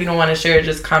even matter if you don't want to share,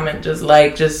 just comment, just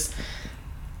like, just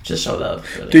show love.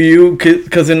 Really. Do you,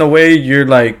 because in a way you're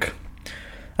like,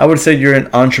 I would say you're an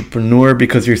entrepreneur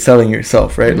because you're selling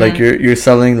yourself, right? Like you're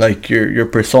selling like your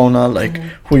persona, like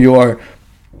who you are.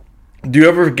 Do you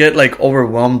ever get like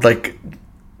overwhelmed, like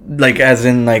as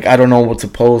in like I don't know what to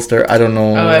post or I don't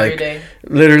know, like every day.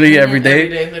 Literally every day.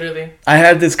 Every day, literally. I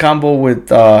had this combo with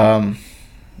damn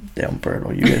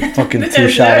Berto, you get fucking 2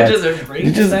 shout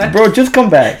outs. Bro, just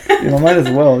come back. You know, might as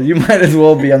well. You might as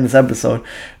well be on this episode.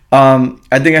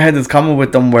 I think I had this combo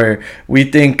with them where we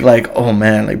think like, oh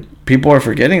man, like people are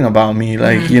forgetting about me,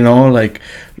 like you know, like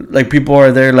people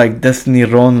are there, like Destiny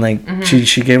Ron, like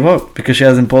she gave up because she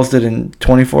hasn't posted in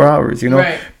 24 hours, you know,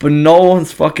 right. But no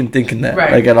one's fucking thinking that,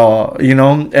 right. Like at all, you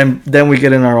know. And then we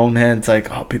get in our own heads,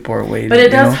 like, oh, people are waiting. But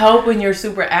it does help when you're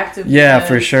super active. Yeah,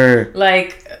 for sure.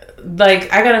 Like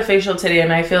I got a facial today,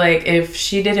 and I feel like if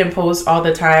she didn't post all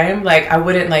the time, like I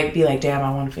wouldn't like be like, damn,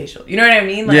 I want a facial. You know what I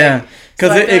mean? Like, yeah,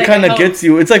 because so it kind of gets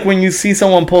you. It's like when you see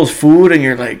someone post food, and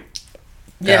you're like,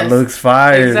 that looks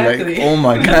fire. Exactly. Like, oh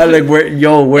my god, like where is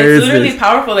this? It's literally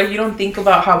powerful. Like you don't think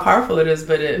about how powerful it is,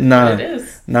 but it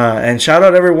is. Nah, and shout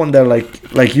out everyone that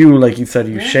like you said,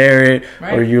 you share it,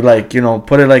 right. Or you like, you know,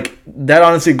 put it like that.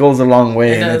 Honestly, goes a long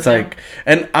way, and it's like,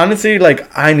 and honestly, like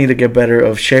I need to get better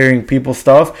of sharing people's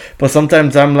stuff, but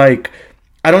sometimes I'm like,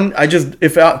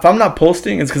 if I'm not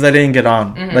posting, it's because I didn't get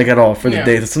on like at all for the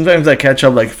day. So sometimes I catch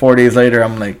up like 4 days later.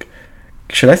 I'm like,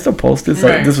 should I still post this?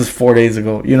 Like, this was 4 days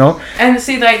ago, you know? And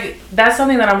see, like, that's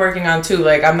something that I'm working on too.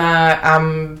 Like, like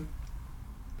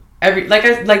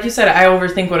you said, I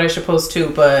overthink what I should post too,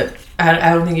 but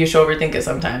I don't think you should overthink it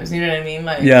sometimes. You know what I mean?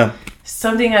 Like, yeah.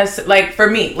 Something as, like, for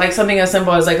me, like something as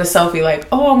simple as like a selfie, like,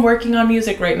 oh, I'm working on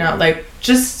music right now. Like,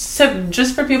 just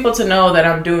for people to know that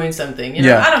I'm doing something, you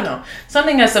know? I don't know.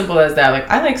 Something as simple as that. Like,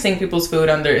 I like seeing people's food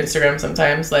on their Instagram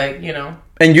sometimes, like, you know.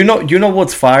 And you know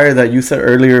what's fire that you said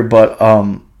earlier, but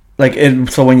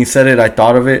so when you said it, I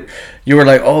thought of it. You were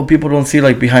like, oh, people don't see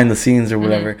like behind the scenes or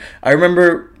whatever. I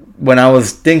remember when I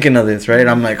was thinking of this, right?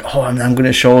 I'm like, oh, I'm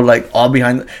gonna show like all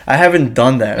behind. I haven't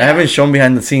done that. I haven't shown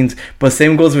behind the scenes. But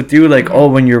same goes with you. Like, oh,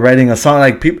 when you're writing a song,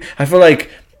 like people, I feel like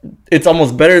it's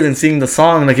almost better than seeing the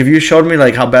song. Like if you showed me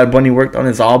like how Bad Bunny worked on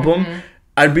his album.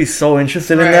 I'd be so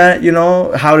interested in that, you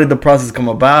know? How did the process come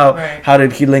about? Right. How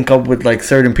did he link up with, like,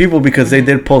 certain people? Because they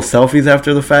did post selfies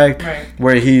after the fact,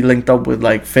 where he linked up with,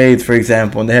 like, Fades, for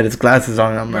example, and they had his glasses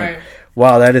on, and I'm like,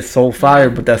 wow, that is so fire,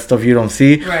 but that's stuff you don't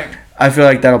see. Right. I feel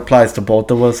like that applies to both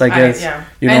of us, I guess.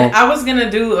 You know? And I was going to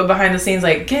do a behind the scenes,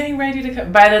 like, getting ready to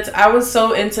come. I was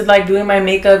so into, like, doing my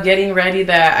makeup, getting ready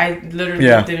that I literally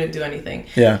didn't do anything.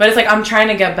 Yeah. But it's like, I'm trying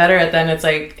to get better at that. And it's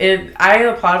like, I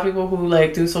applaud people who,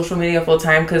 like, do social media full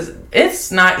time because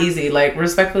it's not easy. Like,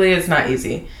 respectfully, it's not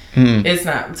easy. It's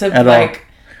not. At like, all.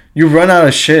 You run out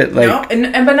of shit. Like, you know?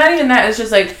 And but not even that. It's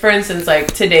just, like, for instance,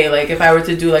 like, today, like, if I were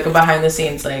to do, like, a behind the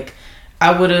scenes, like,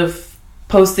 I would have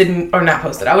I would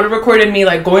have recorded me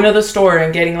like going to the store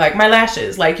and getting like my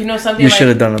lashes, like, you know, something. You should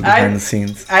have done it behind the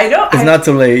scenes. I don't. It's not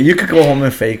too late. You could go home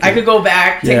and fake it. I could go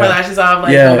back, take my lashes off,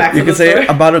 like go back to the store. You could say,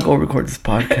 I'm about to go record this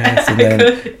podcast, and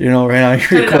then you know, right now you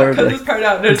record. Cut this part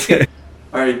out.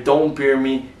 All right, don't beer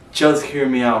me. Just hear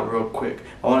me out real quick.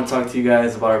 I want to talk to you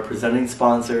guys about our presenting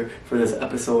sponsor for this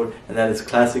episode, and that is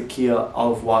Classic Kia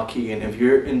of Waukegan. If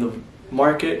you're in the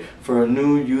market for a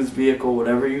new used vehicle,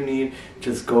 whatever you need,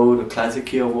 just go to Classic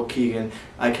Kia of Waukegan.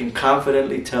 I can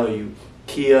confidently tell you,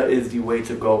 Kia is the way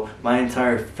to go. My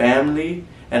entire family,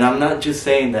 and I'm not just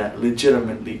saying that,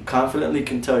 legitimately, confidently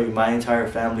can tell you my entire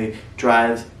family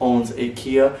owns a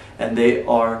Kia, and they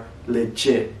are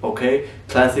legit, okay?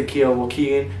 Classic Kia of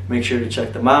Waukegan, make sure to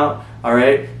check them out,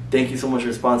 alright? Thank you so much for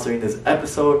sponsoring this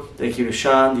episode. Thank you to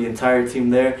Sean, the entire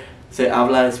team there. Se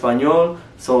habla español,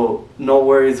 so no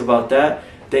worries about that.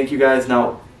 Thank you guys.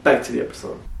 Now, back to the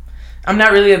episode. I'm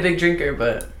not really a big drinker,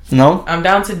 but no, I'm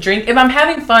down to drink. If I'm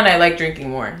having fun, I like drinking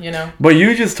more, you know? But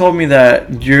you just told me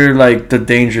that you're like the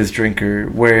dangerous drinker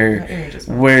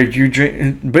where you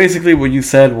drink. Basically, what you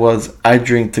said was, I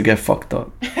drink to get fucked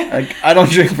up. Like, I don't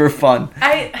drink for fun.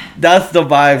 That's the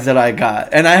vibes that I got.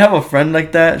 And I have a friend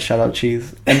like that. Shout out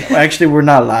Cheese. And actually, we're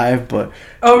not live, but...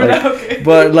 Oh, we're not? Okay.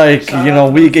 But, like, shout you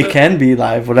know, it can be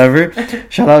live, whatever.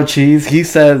 Shout out Cheese. He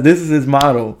said, this is his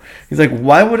motto. He's like,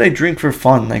 why would I drink for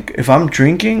fun? Like, if I'm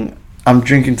drinking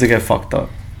to get fucked up.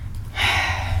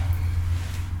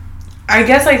 I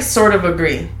guess I sort of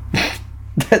agree.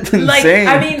 That's like, insane.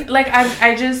 I mean, like,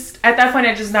 I just, at that point,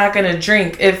 I'm just not gonna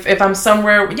drink. If I'm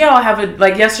somewhere, yeah, I'll have a,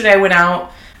 like, yesterday I went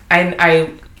out,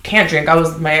 I can't drink, I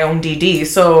was my own DD,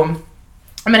 so I'm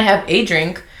gonna have a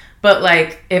drink, but,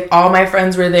 like, if all my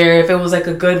friends were there, if it was, like,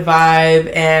 a good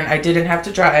vibe, and I didn't have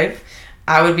to drive,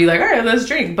 I would be like, all right, let's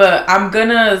drink, but I'm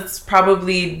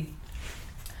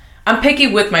picky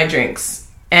with my drinks.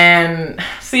 And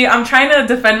see, I'm trying to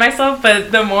defend myself,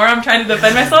 but the more I'm trying to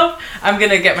defend myself, I'm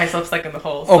gonna get myself stuck in the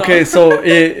hole. So.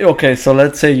 Okay, so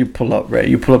let's say you pull up, right?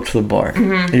 You pull up to the bar,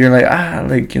 and you're like,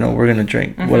 like, you know, we're gonna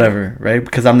drink, whatever, right?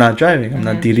 Because I'm not driving, I'm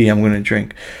not DD, I'm gonna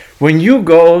drink. When you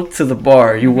go to the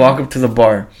bar, you walk up to the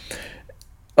bar.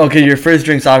 Okay, your first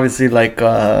drink's obviously like,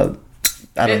 I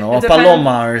don't know, a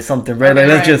paloma or something, right? Okay, like,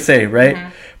 let's just say,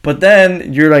 right? But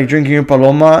then you're like drinking your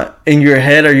paloma. In your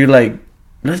head, are you like,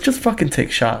 let's just fucking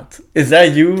take shots? Is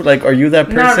that you? Like, are you that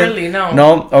person? Not really, no.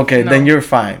 No? Okay, then you're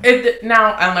fine.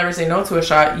 Now, I'll never say no to a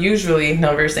shot. Usually,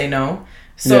 never say no.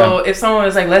 So, if someone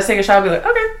was like, let's take a shot, I'll be like,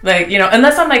 okay. Like, you know,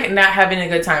 unless I'm, like, not having a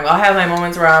good time. I'll have my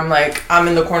moments where I'm, like, I'm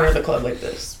in the corner of the club like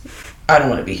this. I don't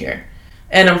want to be here.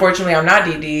 And unfortunately, I'm not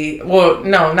DD. Well,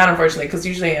 no, not unfortunately, because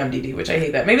usually I'm DD, which I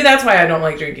hate that. Maybe that's why I don't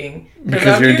like drinking.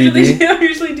 Because you're DD? I'm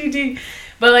usually DD.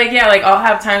 But, like, yeah, like, I'll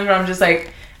have times where I'm just,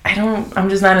 like, I'm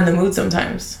just not in the mood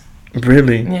sometimes.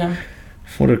 Really? Yeah.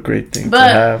 What a great thing to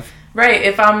have. Right.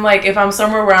 If I'm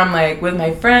somewhere where I'm like with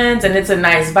my friends and it's a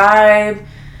nice vibe,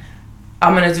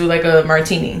 I'm going to do like a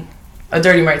martini. A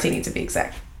dirty martini to be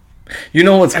exact. You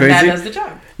know what's crazy? And that does the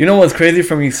job. You know what's crazy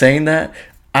from you saying that?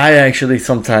 I actually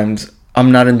sometimes,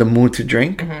 I'm not in the mood to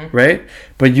drink, right?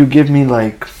 But you give me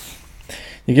like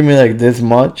this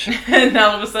much. And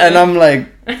all of a sudden. And I'm like,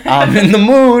 I'm in the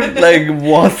mood. Like,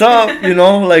 what's up? You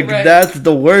know, like, that's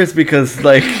the worst because,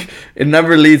 like, it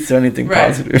never leads to anything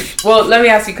positive. Well, let me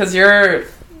ask you, because you're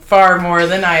far more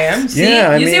than I am. See,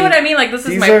 you see what I mean? Like, this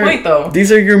is my point, though.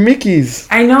 These are your Mickeys.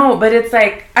 I know, but it's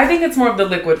like, I think it's more of the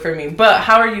liquid for me. But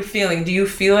how are you feeling? Do you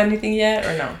feel anything yet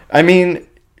or no? I mean,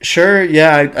 sure,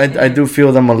 yeah, I do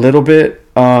feel them a little bit.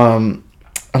 I'm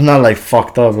not, like,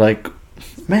 fucked up. Like,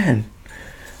 man,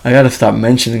 I gotta stop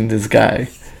mentioning this guy.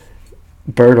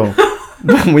 Berto.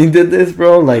 When we did this,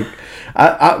 bro, like,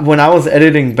 I when I was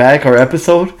editing back our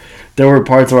episode, there were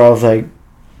parts where I was like,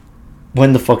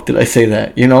 when the fuck did I say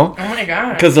that, you know? Oh my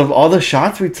god. Because of all the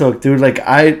shots we took, dude. Like,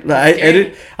 I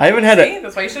even had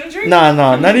that's why you shouldn't drink? No,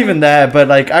 not even that. But,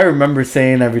 like, I remember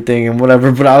saying everything and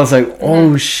whatever, but I was like,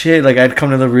 oh shit. Like, I'd come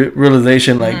to the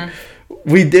realization, like,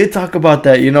 we did talk about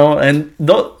that, you know? And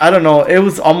I don't know, it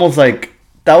was almost like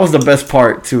that was the best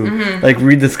part too, like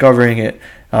rediscovering it.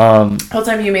 The whole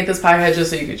time you made this pie just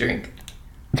so you could drink.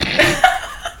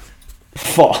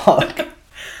 Fuck.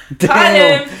 Caught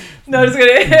him. No, just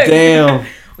kidding. Damn.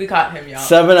 We caught him, y'all.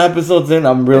 7 episodes in,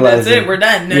 I'm realizing. That's it. We're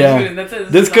done. No, yeah. That's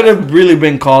it. This could have really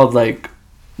been called like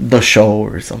the show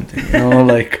or something, you know,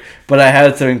 like. But I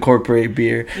had to incorporate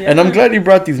beer, and I'm glad you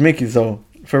brought these Mickeys though.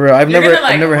 For real, I've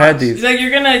never had these. Like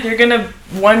you're gonna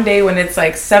one day when it's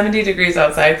like 70 degrees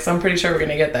outside, because I'm pretty sure we're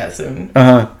gonna get that soon.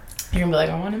 You're gonna be like,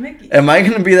 I want a Mickey. Am I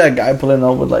gonna be that guy pulling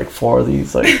up with like 4 of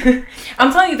these? Like,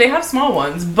 I'm telling you, they have small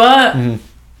ones, but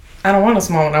I don't want a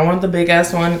small one. I want the big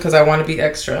ass one because I want to be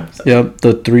extra. So. Yep,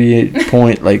 the 3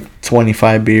 like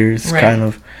 25 beers, kind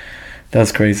of.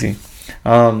 That's crazy.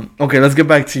 Okay, let's get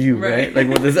back to you, right? Like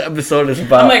what this episode is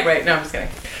about. I'm like, no, I'm just kidding.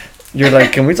 You're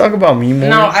like, can we talk about me more?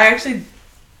 No,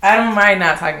 I don't mind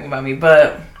not talking about me,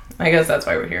 but I guess that's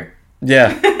why we're here.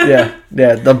 Yeah.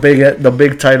 The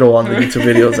big title on the YouTube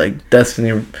video is like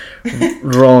Destiny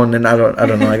Roan, and I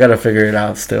don't know. I gotta figure it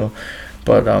out still,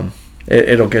 but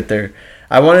it'll get there.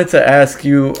 I wanted to ask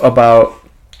you about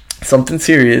something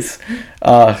serious,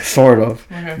 sort of,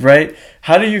 right?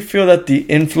 How do you feel that the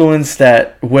influence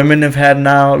that women have had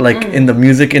now, like in the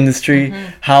music industry,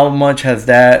 how much has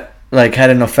that like had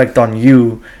an effect on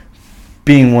you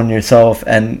being one yourself?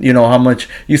 And you know, how much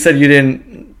you said you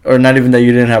didn't, or not even that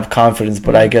you didn't have confidence,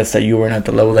 but I guess that you weren't at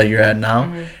the level that you're at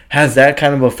now. Has that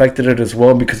kind of affected it as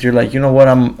well? Because you're like, you know what,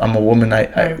 I'm a woman.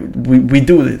 We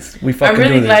do this. We fucking do this.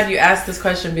 I'm really glad you asked this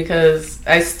question because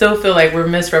I still feel like we're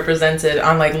misrepresented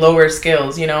on like lower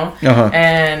scales, you know?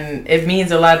 And it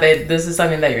means a lot that this is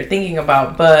something that you're thinking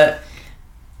about. But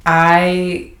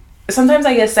sometimes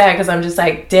I get sad because I'm just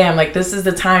like, damn, like this is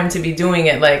the time to be doing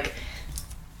it. Like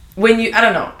when I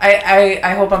don't know.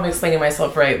 I hope I'm explaining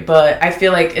myself right, but I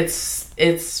feel like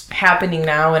it's happening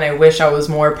now, and I wish I was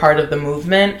more part of the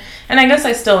movement. And I guess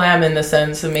I still am in the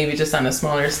sense of maybe just on a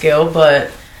smaller scale,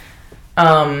 but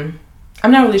I'm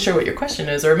not really sure what your question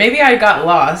is, or maybe I got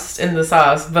lost in the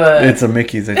sauce, but it's a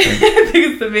Mickey's, I think. I think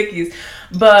it's the Mickey's.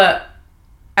 But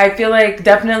I feel like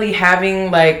definitely having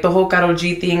like the whole Karol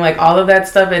G thing, like all of that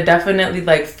stuff, it definitely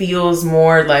like feels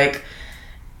more like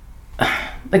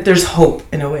there's hope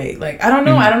in a way. Like I don't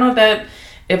know if that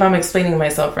if I'm explaining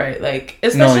myself right. Like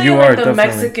especially you like are, the definitely.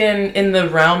 Mexican in the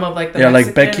realm of like the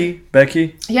Mexican. Like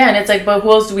Becky. Yeah, and it's like, but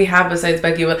who else do we have besides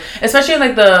Becky? But especially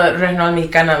like the Regional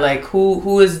Mexicana, like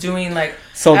who is doing like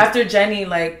after Jenny,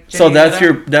 like Jenny,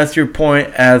 so that's your point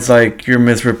as like you're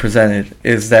misrepresented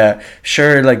is that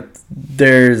sure like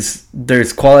there's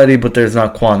quality but there's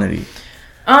not quantity.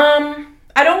 I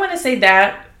don't want to say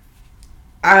that.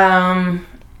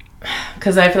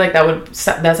 Because I feel like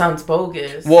that sounds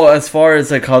bogus. Well, as far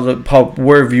as like how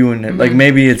we're viewing it, like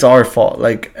maybe it's our fault,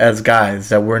 like as guys,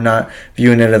 that we're not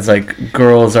viewing it as like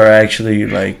girls are actually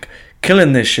like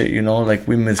killing this shit, you know, like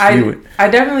we misview it. I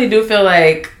definitely do feel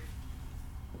like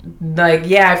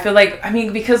yeah, I feel like, I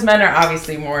mean, because men are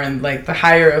obviously more in like the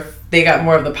higher they got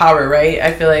more of the power, right?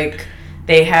 I feel like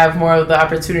they have more of the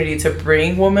opportunity to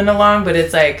bring women along, but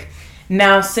it's like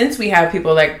now since we have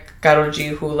people like Karol G,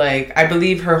 who like I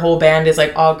believe her whole band is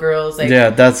like all girls, like yeah,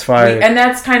 that's fine, and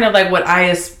that's kind of like what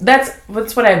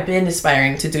that's what I've been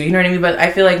aspiring to do, you know what I mean? But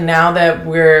I feel like now that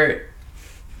we're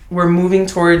moving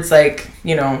towards like,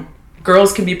 you know,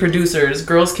 girls can be producers,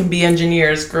 girls can be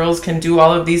engineers, girls can do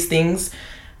all of these things.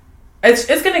 It's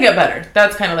gonna get better.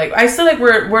 That's kind of like, I still like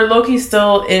we're low-key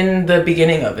still in the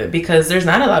beginning of it because there's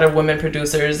not a lot of women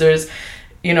producers. There's,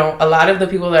 you know, a lot of the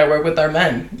people that I work with are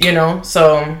men, you know,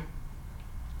 so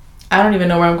I don't even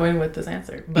know where I'm going with this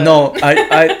answer. But. No,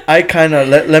 I kind of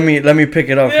let me pick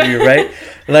it up for you, right?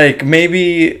 Like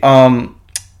maybe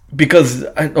because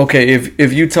okay,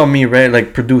 if you tell me, right,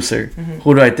 like producer,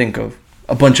 who do I think of?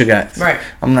 A bunch of guys, right?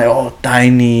 I'm like, oh,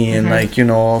 Tiny and like, you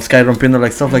know, Sky Rompiendo,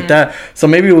 like stuff like that. So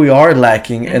maybe we are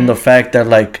lacking in the fact that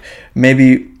like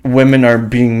maybe women are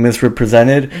being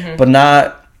misrepresented, but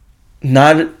not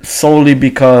solely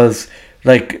because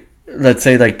like, let's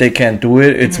say like they can't do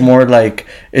it. It's more like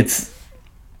it's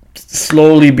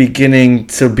slowly beginning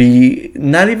to be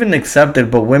not even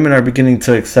accepted, but women are beginning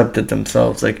to accept it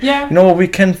themselves. Like, you know what, we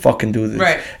can fucking do this.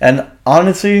 Right. And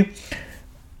honestly,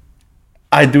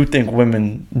 I do think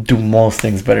women do most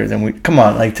things better than we. Come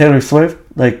on, like Taylor Swift,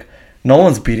 like no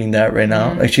one's beating that right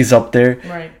now. Like she's up there.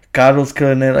 Right. Carol's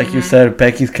killing it, like you said.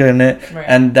 Becky's killing it,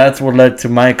 and that's what led to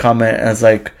my comment as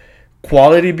like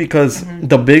quality, because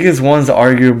the biggest ones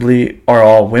arguably are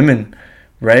all women,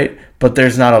 right? But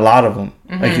there's not a lot of them.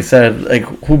 Like you said, like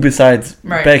who besides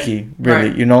Becky,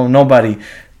 really? You know, nobody.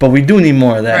 But we do need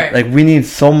more of that. Like we need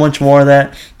so much more of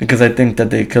that, because I think that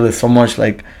they kill it so much.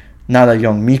 Like now that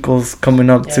young Miko's coming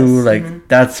up too, like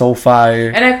that's so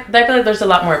fire. And I feel like there's a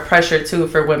lot more pressure too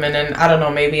for women, and I don't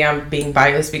know, maybe I'm being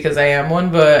biased because I am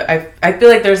one, but I feel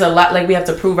like there's a lot, like we have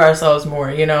to prove ourselves more,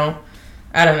 you know.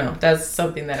 I don't know. That's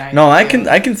something that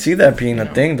I can see that being a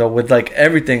thing though, with like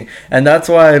everything. And that's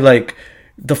why like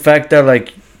the fact that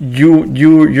like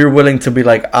you're willing to be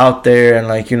like out there and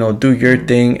like, you know, do your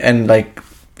thing, and like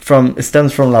it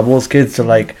stems from La Voz Kids to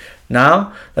like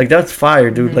now, like that's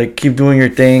fire, dude. Like keep doing your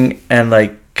thing and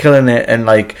like killing it. And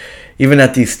like even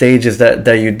at these stages that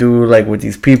you do, like with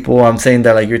these people, I'm saying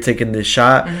that like you're taking this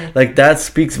shot, like that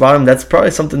speaks volume. That's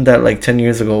probably something that like 10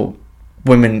 years ago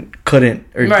women couldn't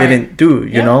or didn't do,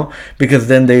 you know, because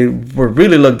then they were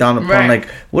really looked down upon. Like,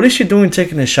 what is she doing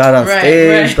taking a shot on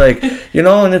stage? Like, you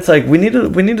know, and it's like we need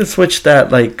to switch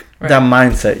that like that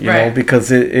mindset, you know, because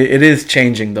it is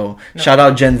changing though. Shout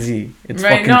out Gen Z, it's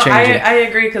fucking changing. I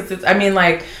agree, because I mean,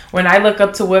 like when I look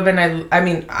up to women, I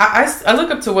mean I look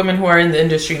up to women who are in the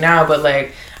industry now, but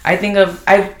like I think of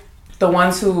the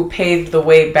ones who paved the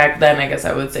way back then, I guess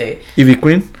I would say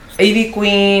Ivy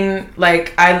Queen,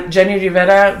 like Jenny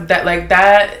Rivera,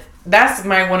 that's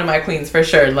one of my queens for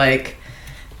sure. Like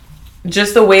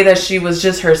just the way that she was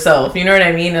just herself, you know what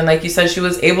I mean? And like you said, she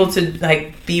was able to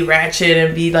like be ratchet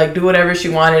and be like do whatever she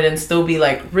wanted and still be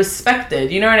like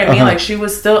respected, you know what I mean? Like she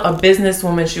was still a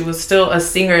businesswoman, she was still a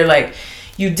singer. Like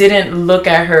you didn't look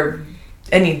at her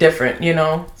any different, you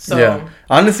know? So yeah,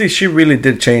 honestly, she really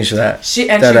did change that. She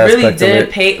really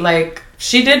did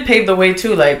she did pave the way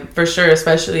too, like for sure,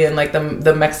 especially in like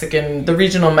the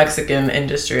regional Mexican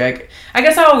industry. I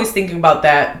guess I always thinking about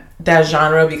that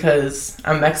genre because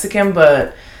I'm Mexican,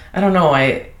 but I don't know.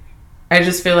 I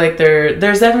just feel like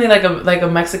there's definitely like a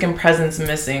Mexican presence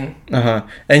missing.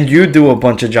 And you do a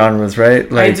bunch of genres,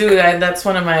 right? Like, I do. That's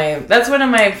one of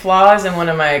my flaws and one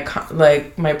of my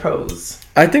my pros.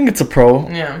 I think it's a pro.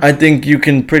 Yeah. I think you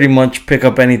can pretty much pick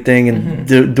up anything and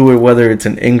do it, whether it's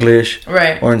in English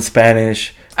or in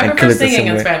Spanish. I prefer singing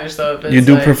in Spanish though. You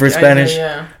do prefer Spanish?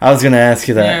 Yeah. I was gonna ask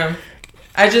you that. Yeah.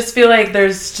 I just feel like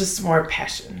there's just more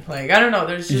passion. Like, I don't know.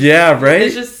 There's just... Yeah, right?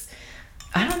 It's just...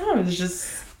 I don't know. It's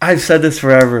just... I've said this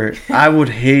forever. I would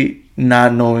hate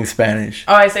not knowing Spanish.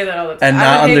 Oh, I say that all the time. And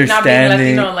not understanding. Not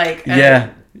being Latino, like...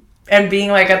 Yeah. And being,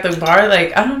 like, at the bar,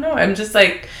 like, I don't know. I'm just,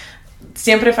 like...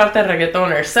 Siempre falta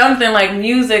reggaeton or something, like,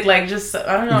 music, like, just...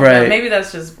 I don't know. Right. Maybe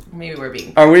that's just... Maybe we're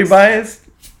being... Are we biased?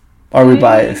 Are we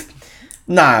biased?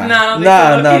 Nah.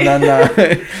 Nah.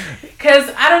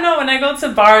 Because, I don't know, when I go to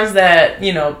bars that,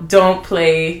 you know, don't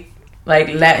play, like,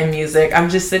 Latin music, I'm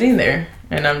just sitting there.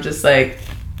 And I'm just like,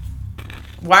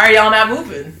 why are y'all not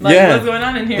moving? Like, what's going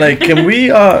on in here? Like, can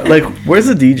we, like, where's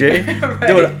the DJ? Right.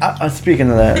 Dude,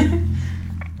 speaking of that,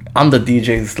 I'm the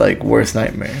DJ's, like, worst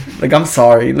nightmare. Like, I'm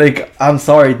sorry. Like, I'm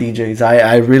sorry, DJs.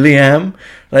 I really am.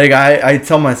 Like, I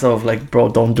tell myself, like, bro,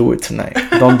 don't do it tonight.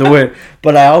 Don't do it.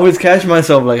 But I always catch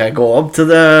myself, like, I go up to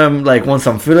them, like, once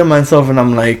I'm feeling myself, and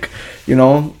I'm like, you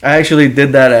know, I actually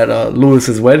did that at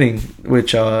Lewis's wedding,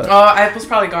 which... I was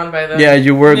probably gone by then. Yeah,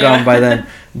 you were gone by then.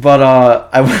 But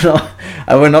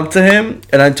I went up to him,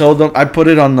 and I told him, I put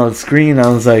it on the screen, I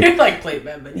was like... You're like, play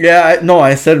man. Yeah,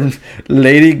 I said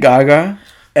Lady Gaga...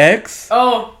 X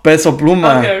Peso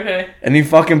Pluma. Okay. And he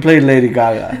fucking played Lady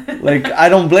Gaga. Like, I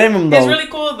don't blame him though. He's really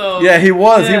cool though. Yeah, he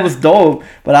was dope.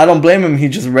 But I don't blame him. He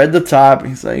just read the top.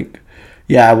 He's like,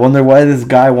 yeah, I wonder why this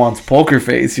guy wants poker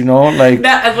face, you know? Like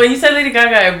that, when you said Lady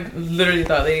Gaga, I literally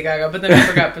thought Lady Gaga, but then I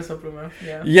forgot Peso Pluma.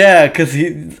 Yeah, because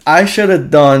I should have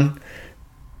done...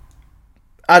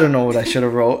 I don't know what I should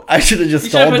have wrote. I should have just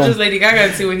told him. You should have put just Lady Gaga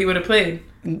and see what he would have played.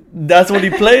 That's what he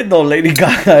played though, Lady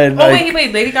Gaga. And wait, he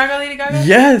played Lady Gaga?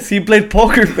 Yes, he played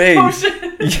Poker Face. Oh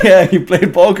shit. Yeah, he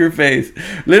played Poker Face.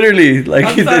 Literally, like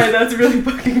I'm sorry, that's really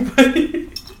fucking funny.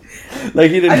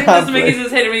 Like he did I not think Mickey's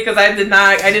just hitting me because I did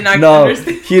not understand. No,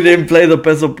 he didn't play the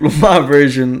Peso Pluma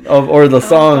version or the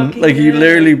song. Like he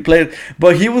literally played,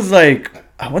 but he was like,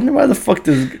 I wonder why the fuck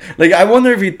this. Like I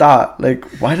wonder if he thought, like,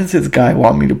 why does this guy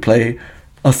want me to play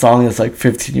a song that's like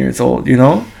 15 years old? You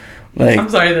know. Like, I'm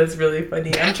sorry, that's really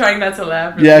funny. I'm trying not to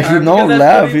laugh. Really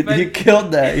laugh. Really he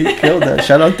killed that. He killed that.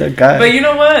 Shout out that guy. But you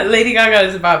know what? Lady Gaga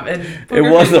is a bop, and Poker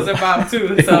Face was a bop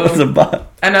too. So. It was a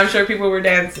bop, and I'm sure people were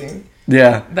dancing.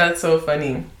 Yeah, that's so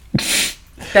funny.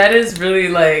 That is really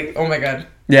like, oh my god.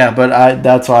 Yeah, but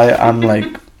that's why I'm like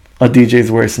a DJ's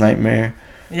worst nightmare.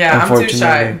 Yeah, I'm too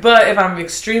shy. But if I'm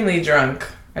extremely drunk,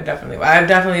 I've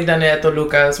definitely done it at the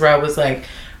Lucas where I was like,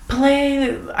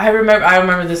 play. I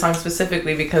remember the song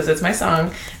specifically because it's my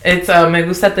song. It's Me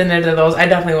Gusta Tener de Dos. I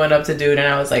definitely went up to dude and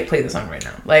I was like, play the song right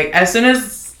now. Like as soon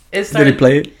as it started. Did he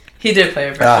play it? He did play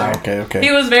it for sure. Okay.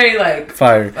 He was very like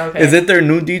fire. Okay. Is it their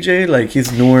new DJ? Like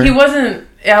he's newer. He wasn't.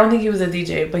 I don't think he was a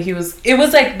DJ, but he was. It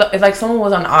was like someone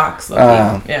was on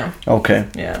aux. Yeah. Okay.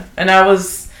 Yeah, and I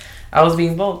was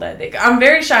being bold that day. I'm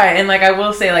very shy, and like I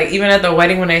will say, like even at the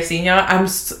wedding when I seen y'all,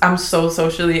 I'm so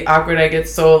socially awkward. I get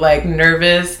so like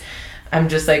nervous. I'm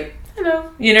just like,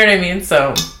 you know what I mean.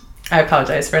 So I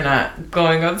apologize for not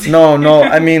going up to No.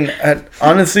 I mean,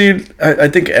 honestly, I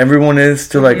think everyone is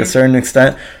to like a certain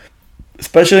extent,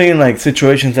 especially in like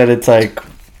situations that it's like.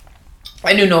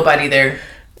 I knew nobody there.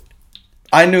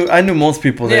 I knew most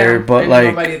people there, but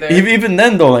like there. Even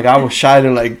then though, like I was shy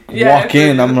to like walk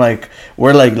in. I'm like,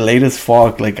 we're like late as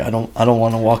fuck. Like I don't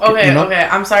want to walk in. You know? Okay.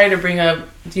 I'm sorry to bring up.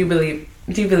 Do you believe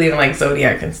in like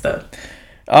Zodiac and stuff?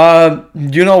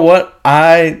 You know what?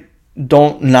 I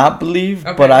don't not believe,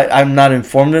 but I'm not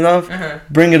informed enough.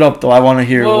 Bring it up though. I want to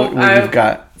hear what you've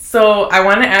got. So I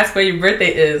want to ask what your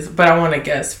birthday is, but I want to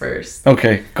guess first.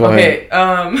 Okay, go ahead.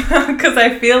 Because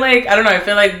I feel like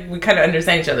we kind of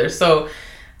understand each other. So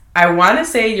I want to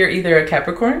say you're either a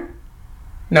Capricorn.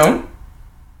 No.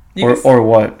 Or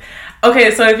what?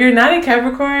 Okay, so if you're not a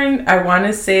Capricorn, I want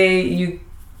to say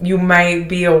you might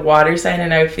be a water sign,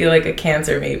 and I feel like a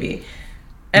Cancer maybe.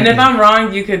 And if I'm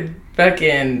wrong, you could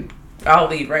I'll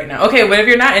leave right now. Okay, but if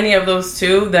you're not any of those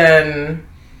two, then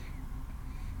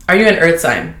are you an Earth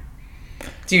sign?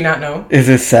 Do you not know? Is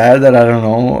it sad that I don't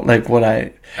know? Like what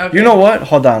I... Okay. You know what?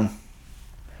 Hold on.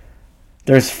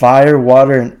 There's fire,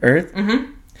 water, and earth?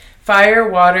 Mm-hmm. Fire,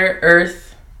 water,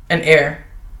 earth, and air.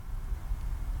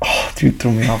 Oh, dude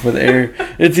threw me off with air.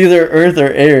 It's either earth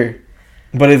or air.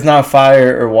 But it's not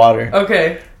fire or water.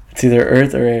 Okay. It's either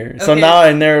earth or air. Okay. So now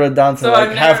I narrowed it down to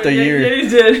half the year. Yeah, you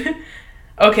did.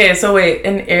 Okay, so wait.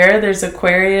 In air, there's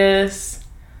Aquarius,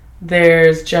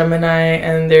 there's Gemini,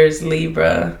 and there's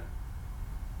Libra.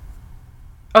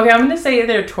 Okay, I'm going to say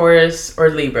either Taurus or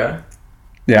Libra.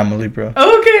 Yeah, I'm a Libra.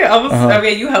 Okay,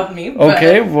 okay, you helped me. But...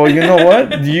 Okay, well, you know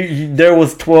what? You there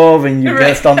was 12 and you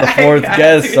guessed on the fourth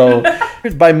guess, so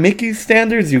by Mickey's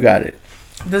standards, you got it.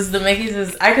 The Mickeys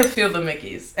is... I could feel the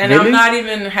Mickeys. And Really? I'm not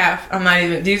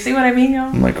even... Do you see what I mean, y'all?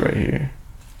 I'm like right here.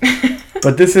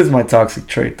 But this is my toxic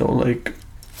trait, though.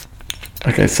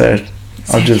 Like I said,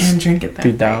 I'll just drink it that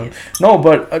be down. No,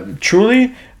 but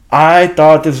truly, I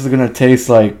thought this was gonna taste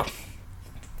like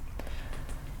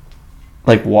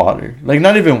water. Like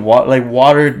not even water, like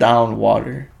watered down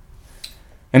water.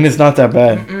 And it's not that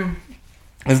bad. Mm-mm.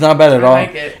 It's not bad at all. I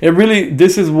like it. It really,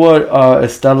 this is what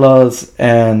Estella's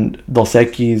and Dos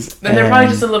Equis. Then they're probably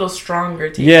just a little stronger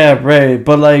tasting. Yeah, right.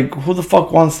 But like, who the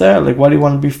fuck wants that? Like, why do you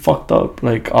want to be fucked up?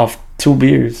 Like, off 2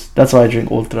 beers. That's why I drink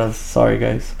ultras. Sorry,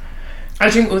 guys. I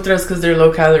drink ultras because they're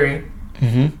low calorie.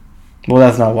 Mm-hmm. Well,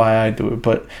 that's not why I do it.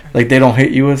 But like, they don't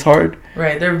hit you as hard.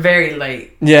 Right. They're very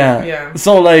light. Yeah. Yeah.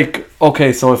 So like,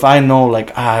 okay, so if I know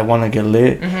like I want to get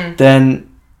lit, Mm-hmm. then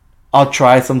I'll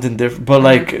try something different. But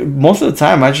like most of the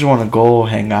time, I just want to go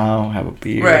hang out, have a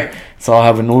beer. Right. So I'll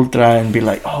have an ultra and be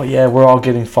like, oh yeah, we're all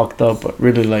getting fucked up, but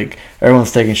really like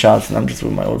everyone's taking shots and I'm just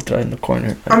with my ultra in the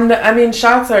corner. Like,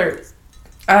 Shots are...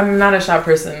 I'm not a shot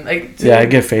person. Like, dude, yeah, I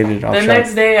get faded off the shots.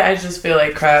 next day, I just feel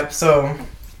like crap. So,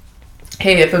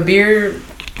 hey, if a beer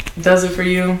does it for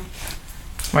you,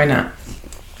 why not?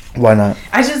 Why not?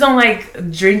 I just don't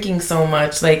like drinking so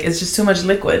much. Like, it's just too much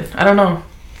liquid. I don't know.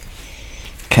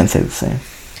 Can't say the same.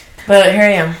 But here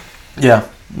I am. Yeah,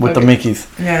 with the Mickeys.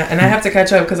 Yeah, and I have to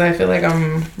catch up because I feel like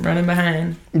I'm running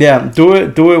behind. Yeah, do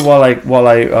it while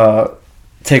I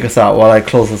take us out, while I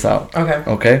close us out.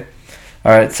 Okay.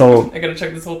 All right, so I gotta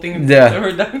check this whole thing. Yeah,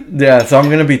 we're done. Yeah. So I'm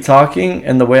gonna be talking,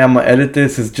 and the way I'm gonna edit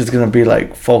this is just gonna be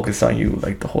like focused on you,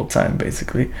 like the whole time,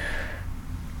 basically.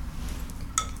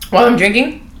 While I'm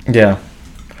drinking? Yeah.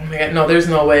 Oh my god, no, there's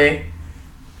no way.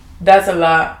 That's a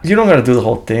lot. You don't gotta do the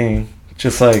whole thing.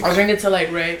 Just like I'll drink it till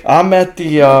like right. I'm at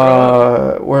the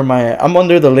where am I at? I'm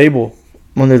under the label.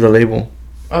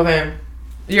 Okay.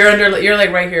 You're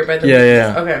like right here by the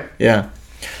Yeah. Okay. Yeah.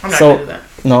 I'm not gonna do that.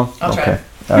 No. I'll okay.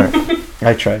 try. All right.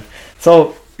 I tried.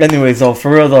 So, anyways, though,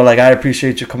 for real though, like I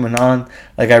appreciate you coming on.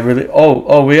 Like I really.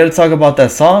 Oh, we gotta talk about that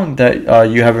song that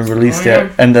you haven't released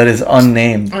yet, and that is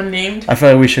unnamed. Unnamed. I feel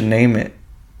like we should name it.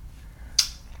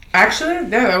 Actually,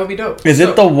 yeah, that would be dope. Is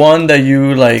it the one that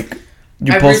you like?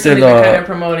 You I've posted. recently been kind of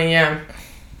promoting. Yeah.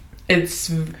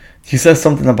 It's. You said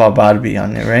something about Barbie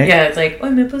on it, right? Yeah, it's like, hoy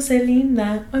me puse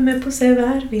linda, hoy me puse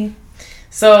Barbie.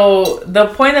 So the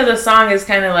point of the song is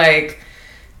kind of like,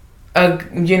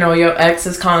 your ex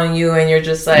is calling you and you're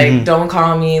just like, don't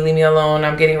call me, leave me alone.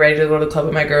 I'm getting ready to go to the club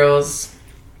with my girls.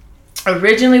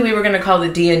 Originally, we were going to call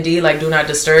it D&D, like Do Not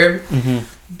Disturb.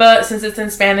 But since it's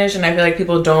in Spanish and I feel like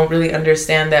people don't really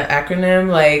understand that acronym,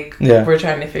 like, we're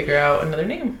trying to figure out another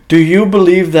name. Do you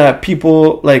believe that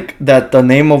people, like, that the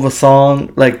name of a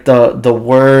song, like, the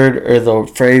word or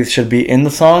the phrase should be in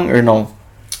the song or no?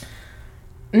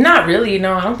 Not really,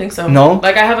 no, I don't think so. No?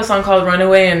 Like, I have a song called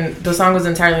Runaway, and the song was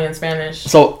entirely in Spanish.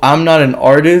 So, I'm not an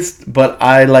artist, but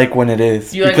I like when it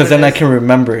is. Because then I can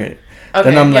remember it. Okay,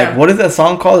 then I'm like, what is that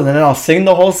song called? And then I'll sing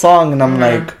the whole song, and I'm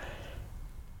like,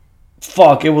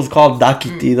 fuck, it was called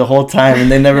Dakiti the whole time,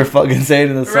 and they never fucking say it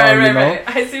in the song, you know? Right.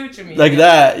 I see what you mean. Like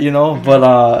that, you know?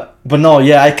 But no,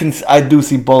 yeah, I do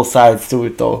see both sides to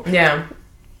it, though. Yeah.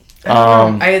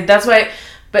 That's why...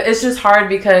 But it's just hard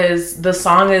because the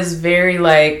song is very,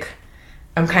 like...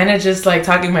 I'm kind of just, like,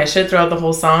 talking my shit throughout the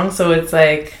whole song. So it's,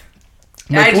 like...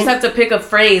 I just have to pick a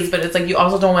phrase, but it's, like, you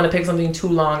also don't want to pick something too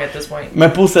long at this point. Me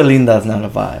puse linda is not a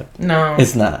vibe. No.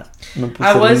 It's not.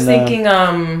 I was thinking,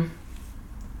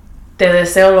 Te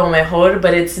deseo lo mejor,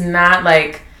 but it's not,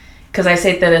 like... Because I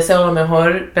say te deseo lo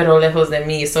mejor, pero lejos de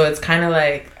mí. So it's kind of,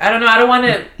 like... I don't know. I don't want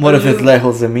to... What if it's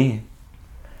lejos de mí?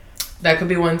 That could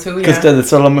be one too, yeah. Because Te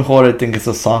Deseo Lo Mejor, I think it's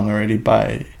a song already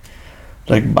by,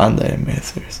 like, Banda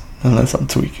MS or something, unless I'm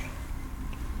tweaking.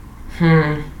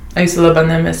 I used to love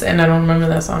Banda MS, and I don't remember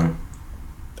that song.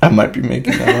 I might be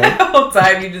making that The up. whole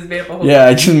time, you just made up a whole song.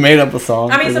 I just made up a song.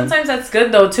 I mean, sometimes that's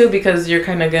good, though, too, because you're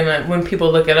kind of gonna... When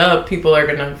people look it up, people are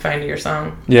gonna find your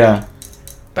song. Yeah.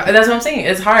 But that's what I'm saying.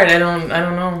 It's hard. I don't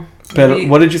know. Pero,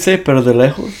 what did you say? Pero de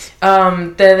lejos?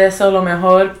 Te deseo lo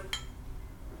mejor,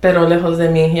 pero lejos de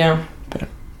mí, yeah.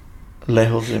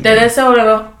 Lejos de mí. Te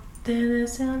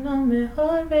deseo lo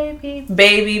mejor, baby.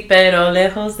 Baby, pero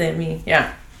lejos de mí.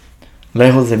 Yeah.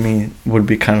 Lejos de mí would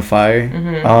be kind of fire.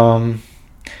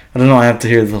 I don't know. I have to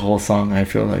hear the whole song, I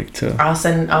feel like, too. I'll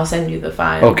send you the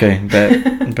file. Okay,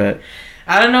 bet.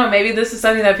 I don't know. Maybe this is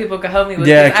something that people could help me with.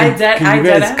 Yeah, can you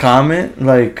guys comment?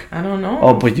 Like, I don't know.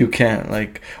 Oh, but you can't.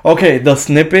 Like, okay, the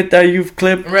snippet that you've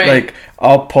clipped, right. Like,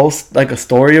 I'll post, like, a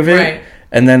story of it. Right.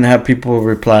 and then have people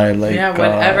reply like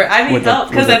whatever. I need help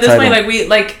because at this point,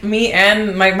 like me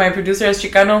and my producer is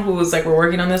Chicano, who's like we're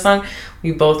working on this song.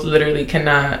 We both literally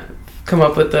cannot come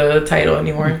up with the title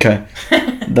anymore. Okay.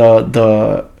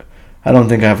 the I don't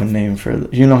think I have a name for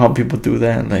it. You know how people do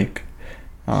that, like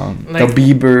the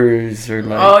Biebers or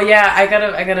like. Oh yeah, I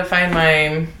gotta find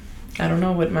my. I don't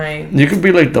know what my. You could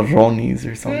be like the Ronis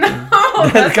or something. No,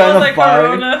 that sounds like fire.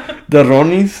 Corona. The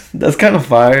Ronis? That's kind of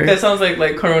fire. That sounds like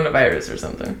coronavirus or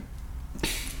something.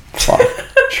 Fuck.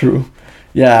 True.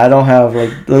 Yeah, I don't have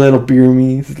like the little beer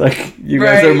me's. Like you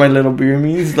guys are my little beer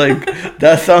me's. Like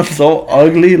that sounds so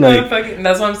ugly. Like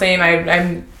that's what I'm saying.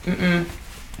 I'm.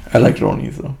 I like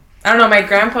Ronis though. I don't know. My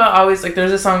grandpa always like.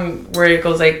 There's a song where it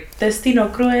goes like "Destino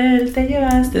cruel te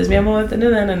llevaste, es mi amor."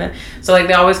 So like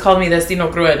they always called me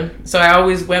Destino Cruel. So I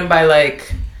always went by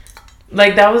like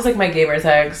that was like my gamer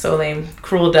tag. So lame,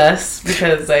 Cruel Des,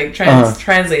 because like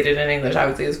translated in English,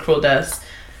 obviously it's Cruel Des.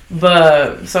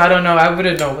 But so I don't know. I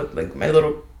wouldn't know what like my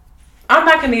little. I'm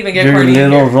not gonna even get your corny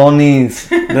little Ronis.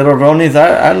 Little Ronis.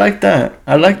 I like that.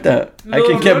 I like that. Little I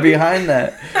can get behind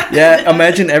that. Yeah.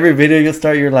 Imagine every video you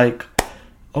start. You're like.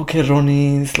 Okay,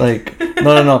 Ronis, like,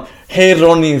 no. Hey,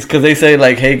 Ronis, because they say,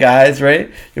 like, hey, guys,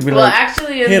 right? You'll be like,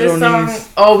 actually, in hey, this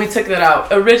Ronis. Song, we took that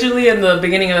out. Originally, in the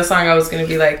beginning of the song, I was going to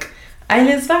be like, ahí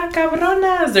les va,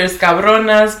 cabronas. There's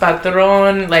cabronas,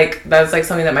 patron. Like, that's, like,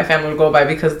 something that my family would go by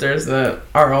because there's the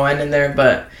RON in there,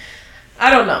 but I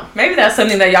don't know. Maybe that's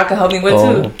something that y'all can help me with,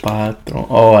 too. Patron.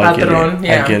 Oh, I get it.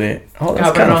 Yeah. I get it. Oh,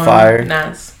 that's kind of fire.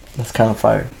 Nice. That's kind of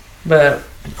fire. But.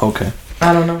 Okay.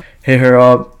 I don't know. Hit her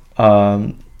up.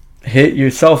 Hit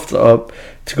yourself up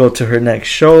to go to her next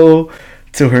show,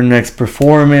 to her next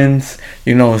performance,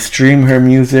 stream her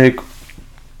music.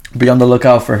 Be on the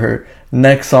lookout for her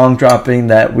next song dropping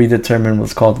that we determined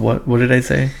was called what did I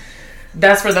say?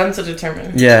 That's for them to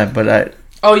determine. Yeah, but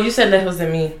you said Lejos de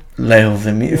mí. Lejos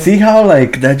de mí. Yeah. See how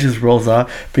like that just rolls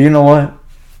off? But you know what?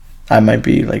 I might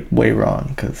be like way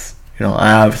wrong because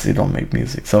I obviously don't make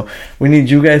music. So we need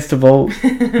you guys to vote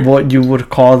what you would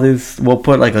call this. We'll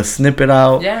put like a snippet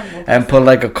out and put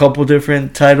like a couple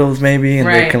different titles maybe and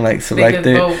they can like select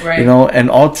it. Vote, and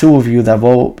all two of you that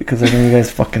vote because I know you guys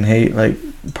fucking hate like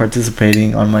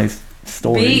participating on my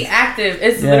stories. Be active.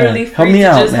 It's literally free. Help me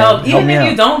out, just help. Even if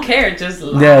you don't care, just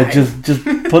lie. Yeah, just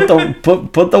put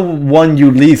the one you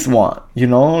least want,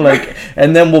 like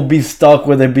and then we'll be stuck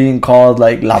with it being called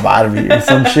like La Barbie or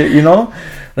some shit,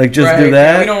 Like, just do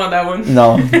that. Yeah, we don't want that one.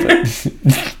 No.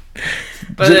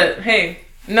 But hey.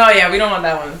 No, yeah, we don't want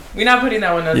that one. We're not putting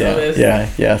that one on the list.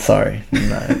 Yeah, sorry.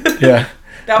 Yeah.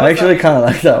 I actually kind of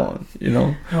like that one,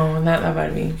 No, not La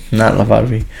Barbie. Not La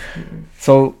Barbie. Mm-mm.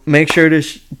 So, make sure to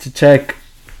check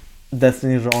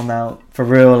Destiny Ron out. For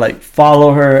real, like,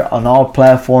 follow her on all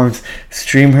platforms.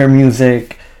 Stream her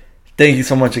music. Thank you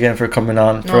so much again for coming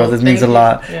on. For this means a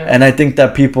lot. Yeah. And I think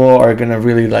that people are going to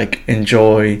really like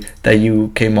enjoy that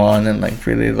you came on and like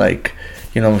really like,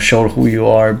 show who you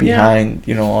are behind,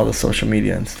 all the social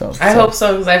media and stuff. I hope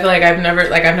so because I feel like I've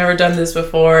never done this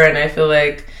before and I feel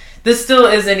like this still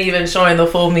isn't even showing the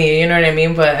full me, you know what I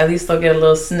mean? But at least they'll get a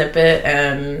little snippet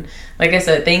and like I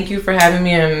said, thank you for having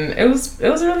me and it was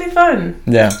really fun.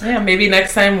 Yeah. Yeah, maybe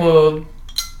next time we'll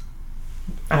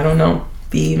I don't know.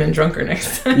 Be even drunker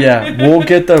next time. Yeah, we'll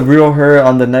get the real her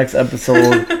on the next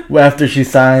episode after she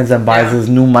signs and buys his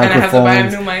new microphones. And I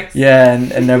have to buy new mics. Yeah,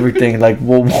 and everything. Like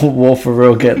we'll for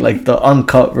real get like the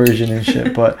uncut version and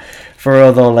shit. But for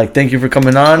real though, like thank you for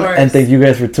coming on and thank you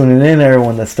guys for tuning in.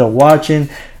 Everyone that's still watching.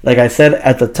 Like I said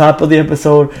at the top of the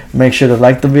episode, make sure to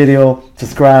like the video,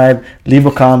 subscribe, leave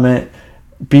a comment.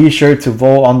 Be sure to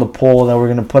vote on the poll that we're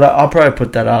gonna put out. I'll probably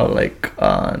put that out like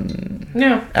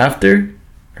on after.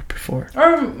 Before.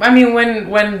 Or I mean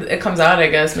when it comes out I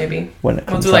guess maybe when it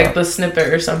comes we'll do like the snippet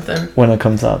or something when it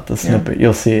comes out the snippet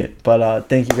you'll see it but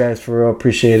thank you guys for real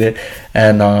appreciate it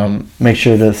and make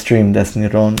sure to stream Destiny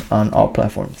Ron on all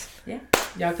platforms.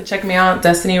 Y'all can check me out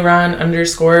Destiny Ron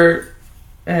 _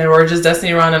 or just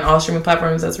Destiny Ron on all streaming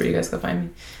platforms. That's where you guys can find me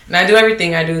and I do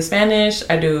everything. I do Spanish,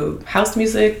 I do house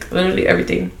music, literally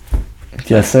everything.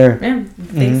 Yes sir. Yeah,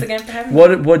 thanks again for having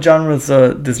me. What genres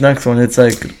this next one? It's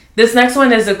like this next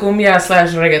one is a cumbia /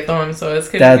 reggaeton, so it's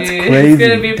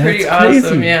gonna be pretty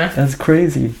awesome. Yeah, that's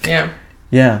crazy.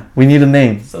 Yeah, we need a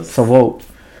name, so vote.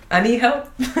 I need help.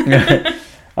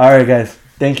 All right, guys.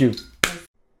 Thank you.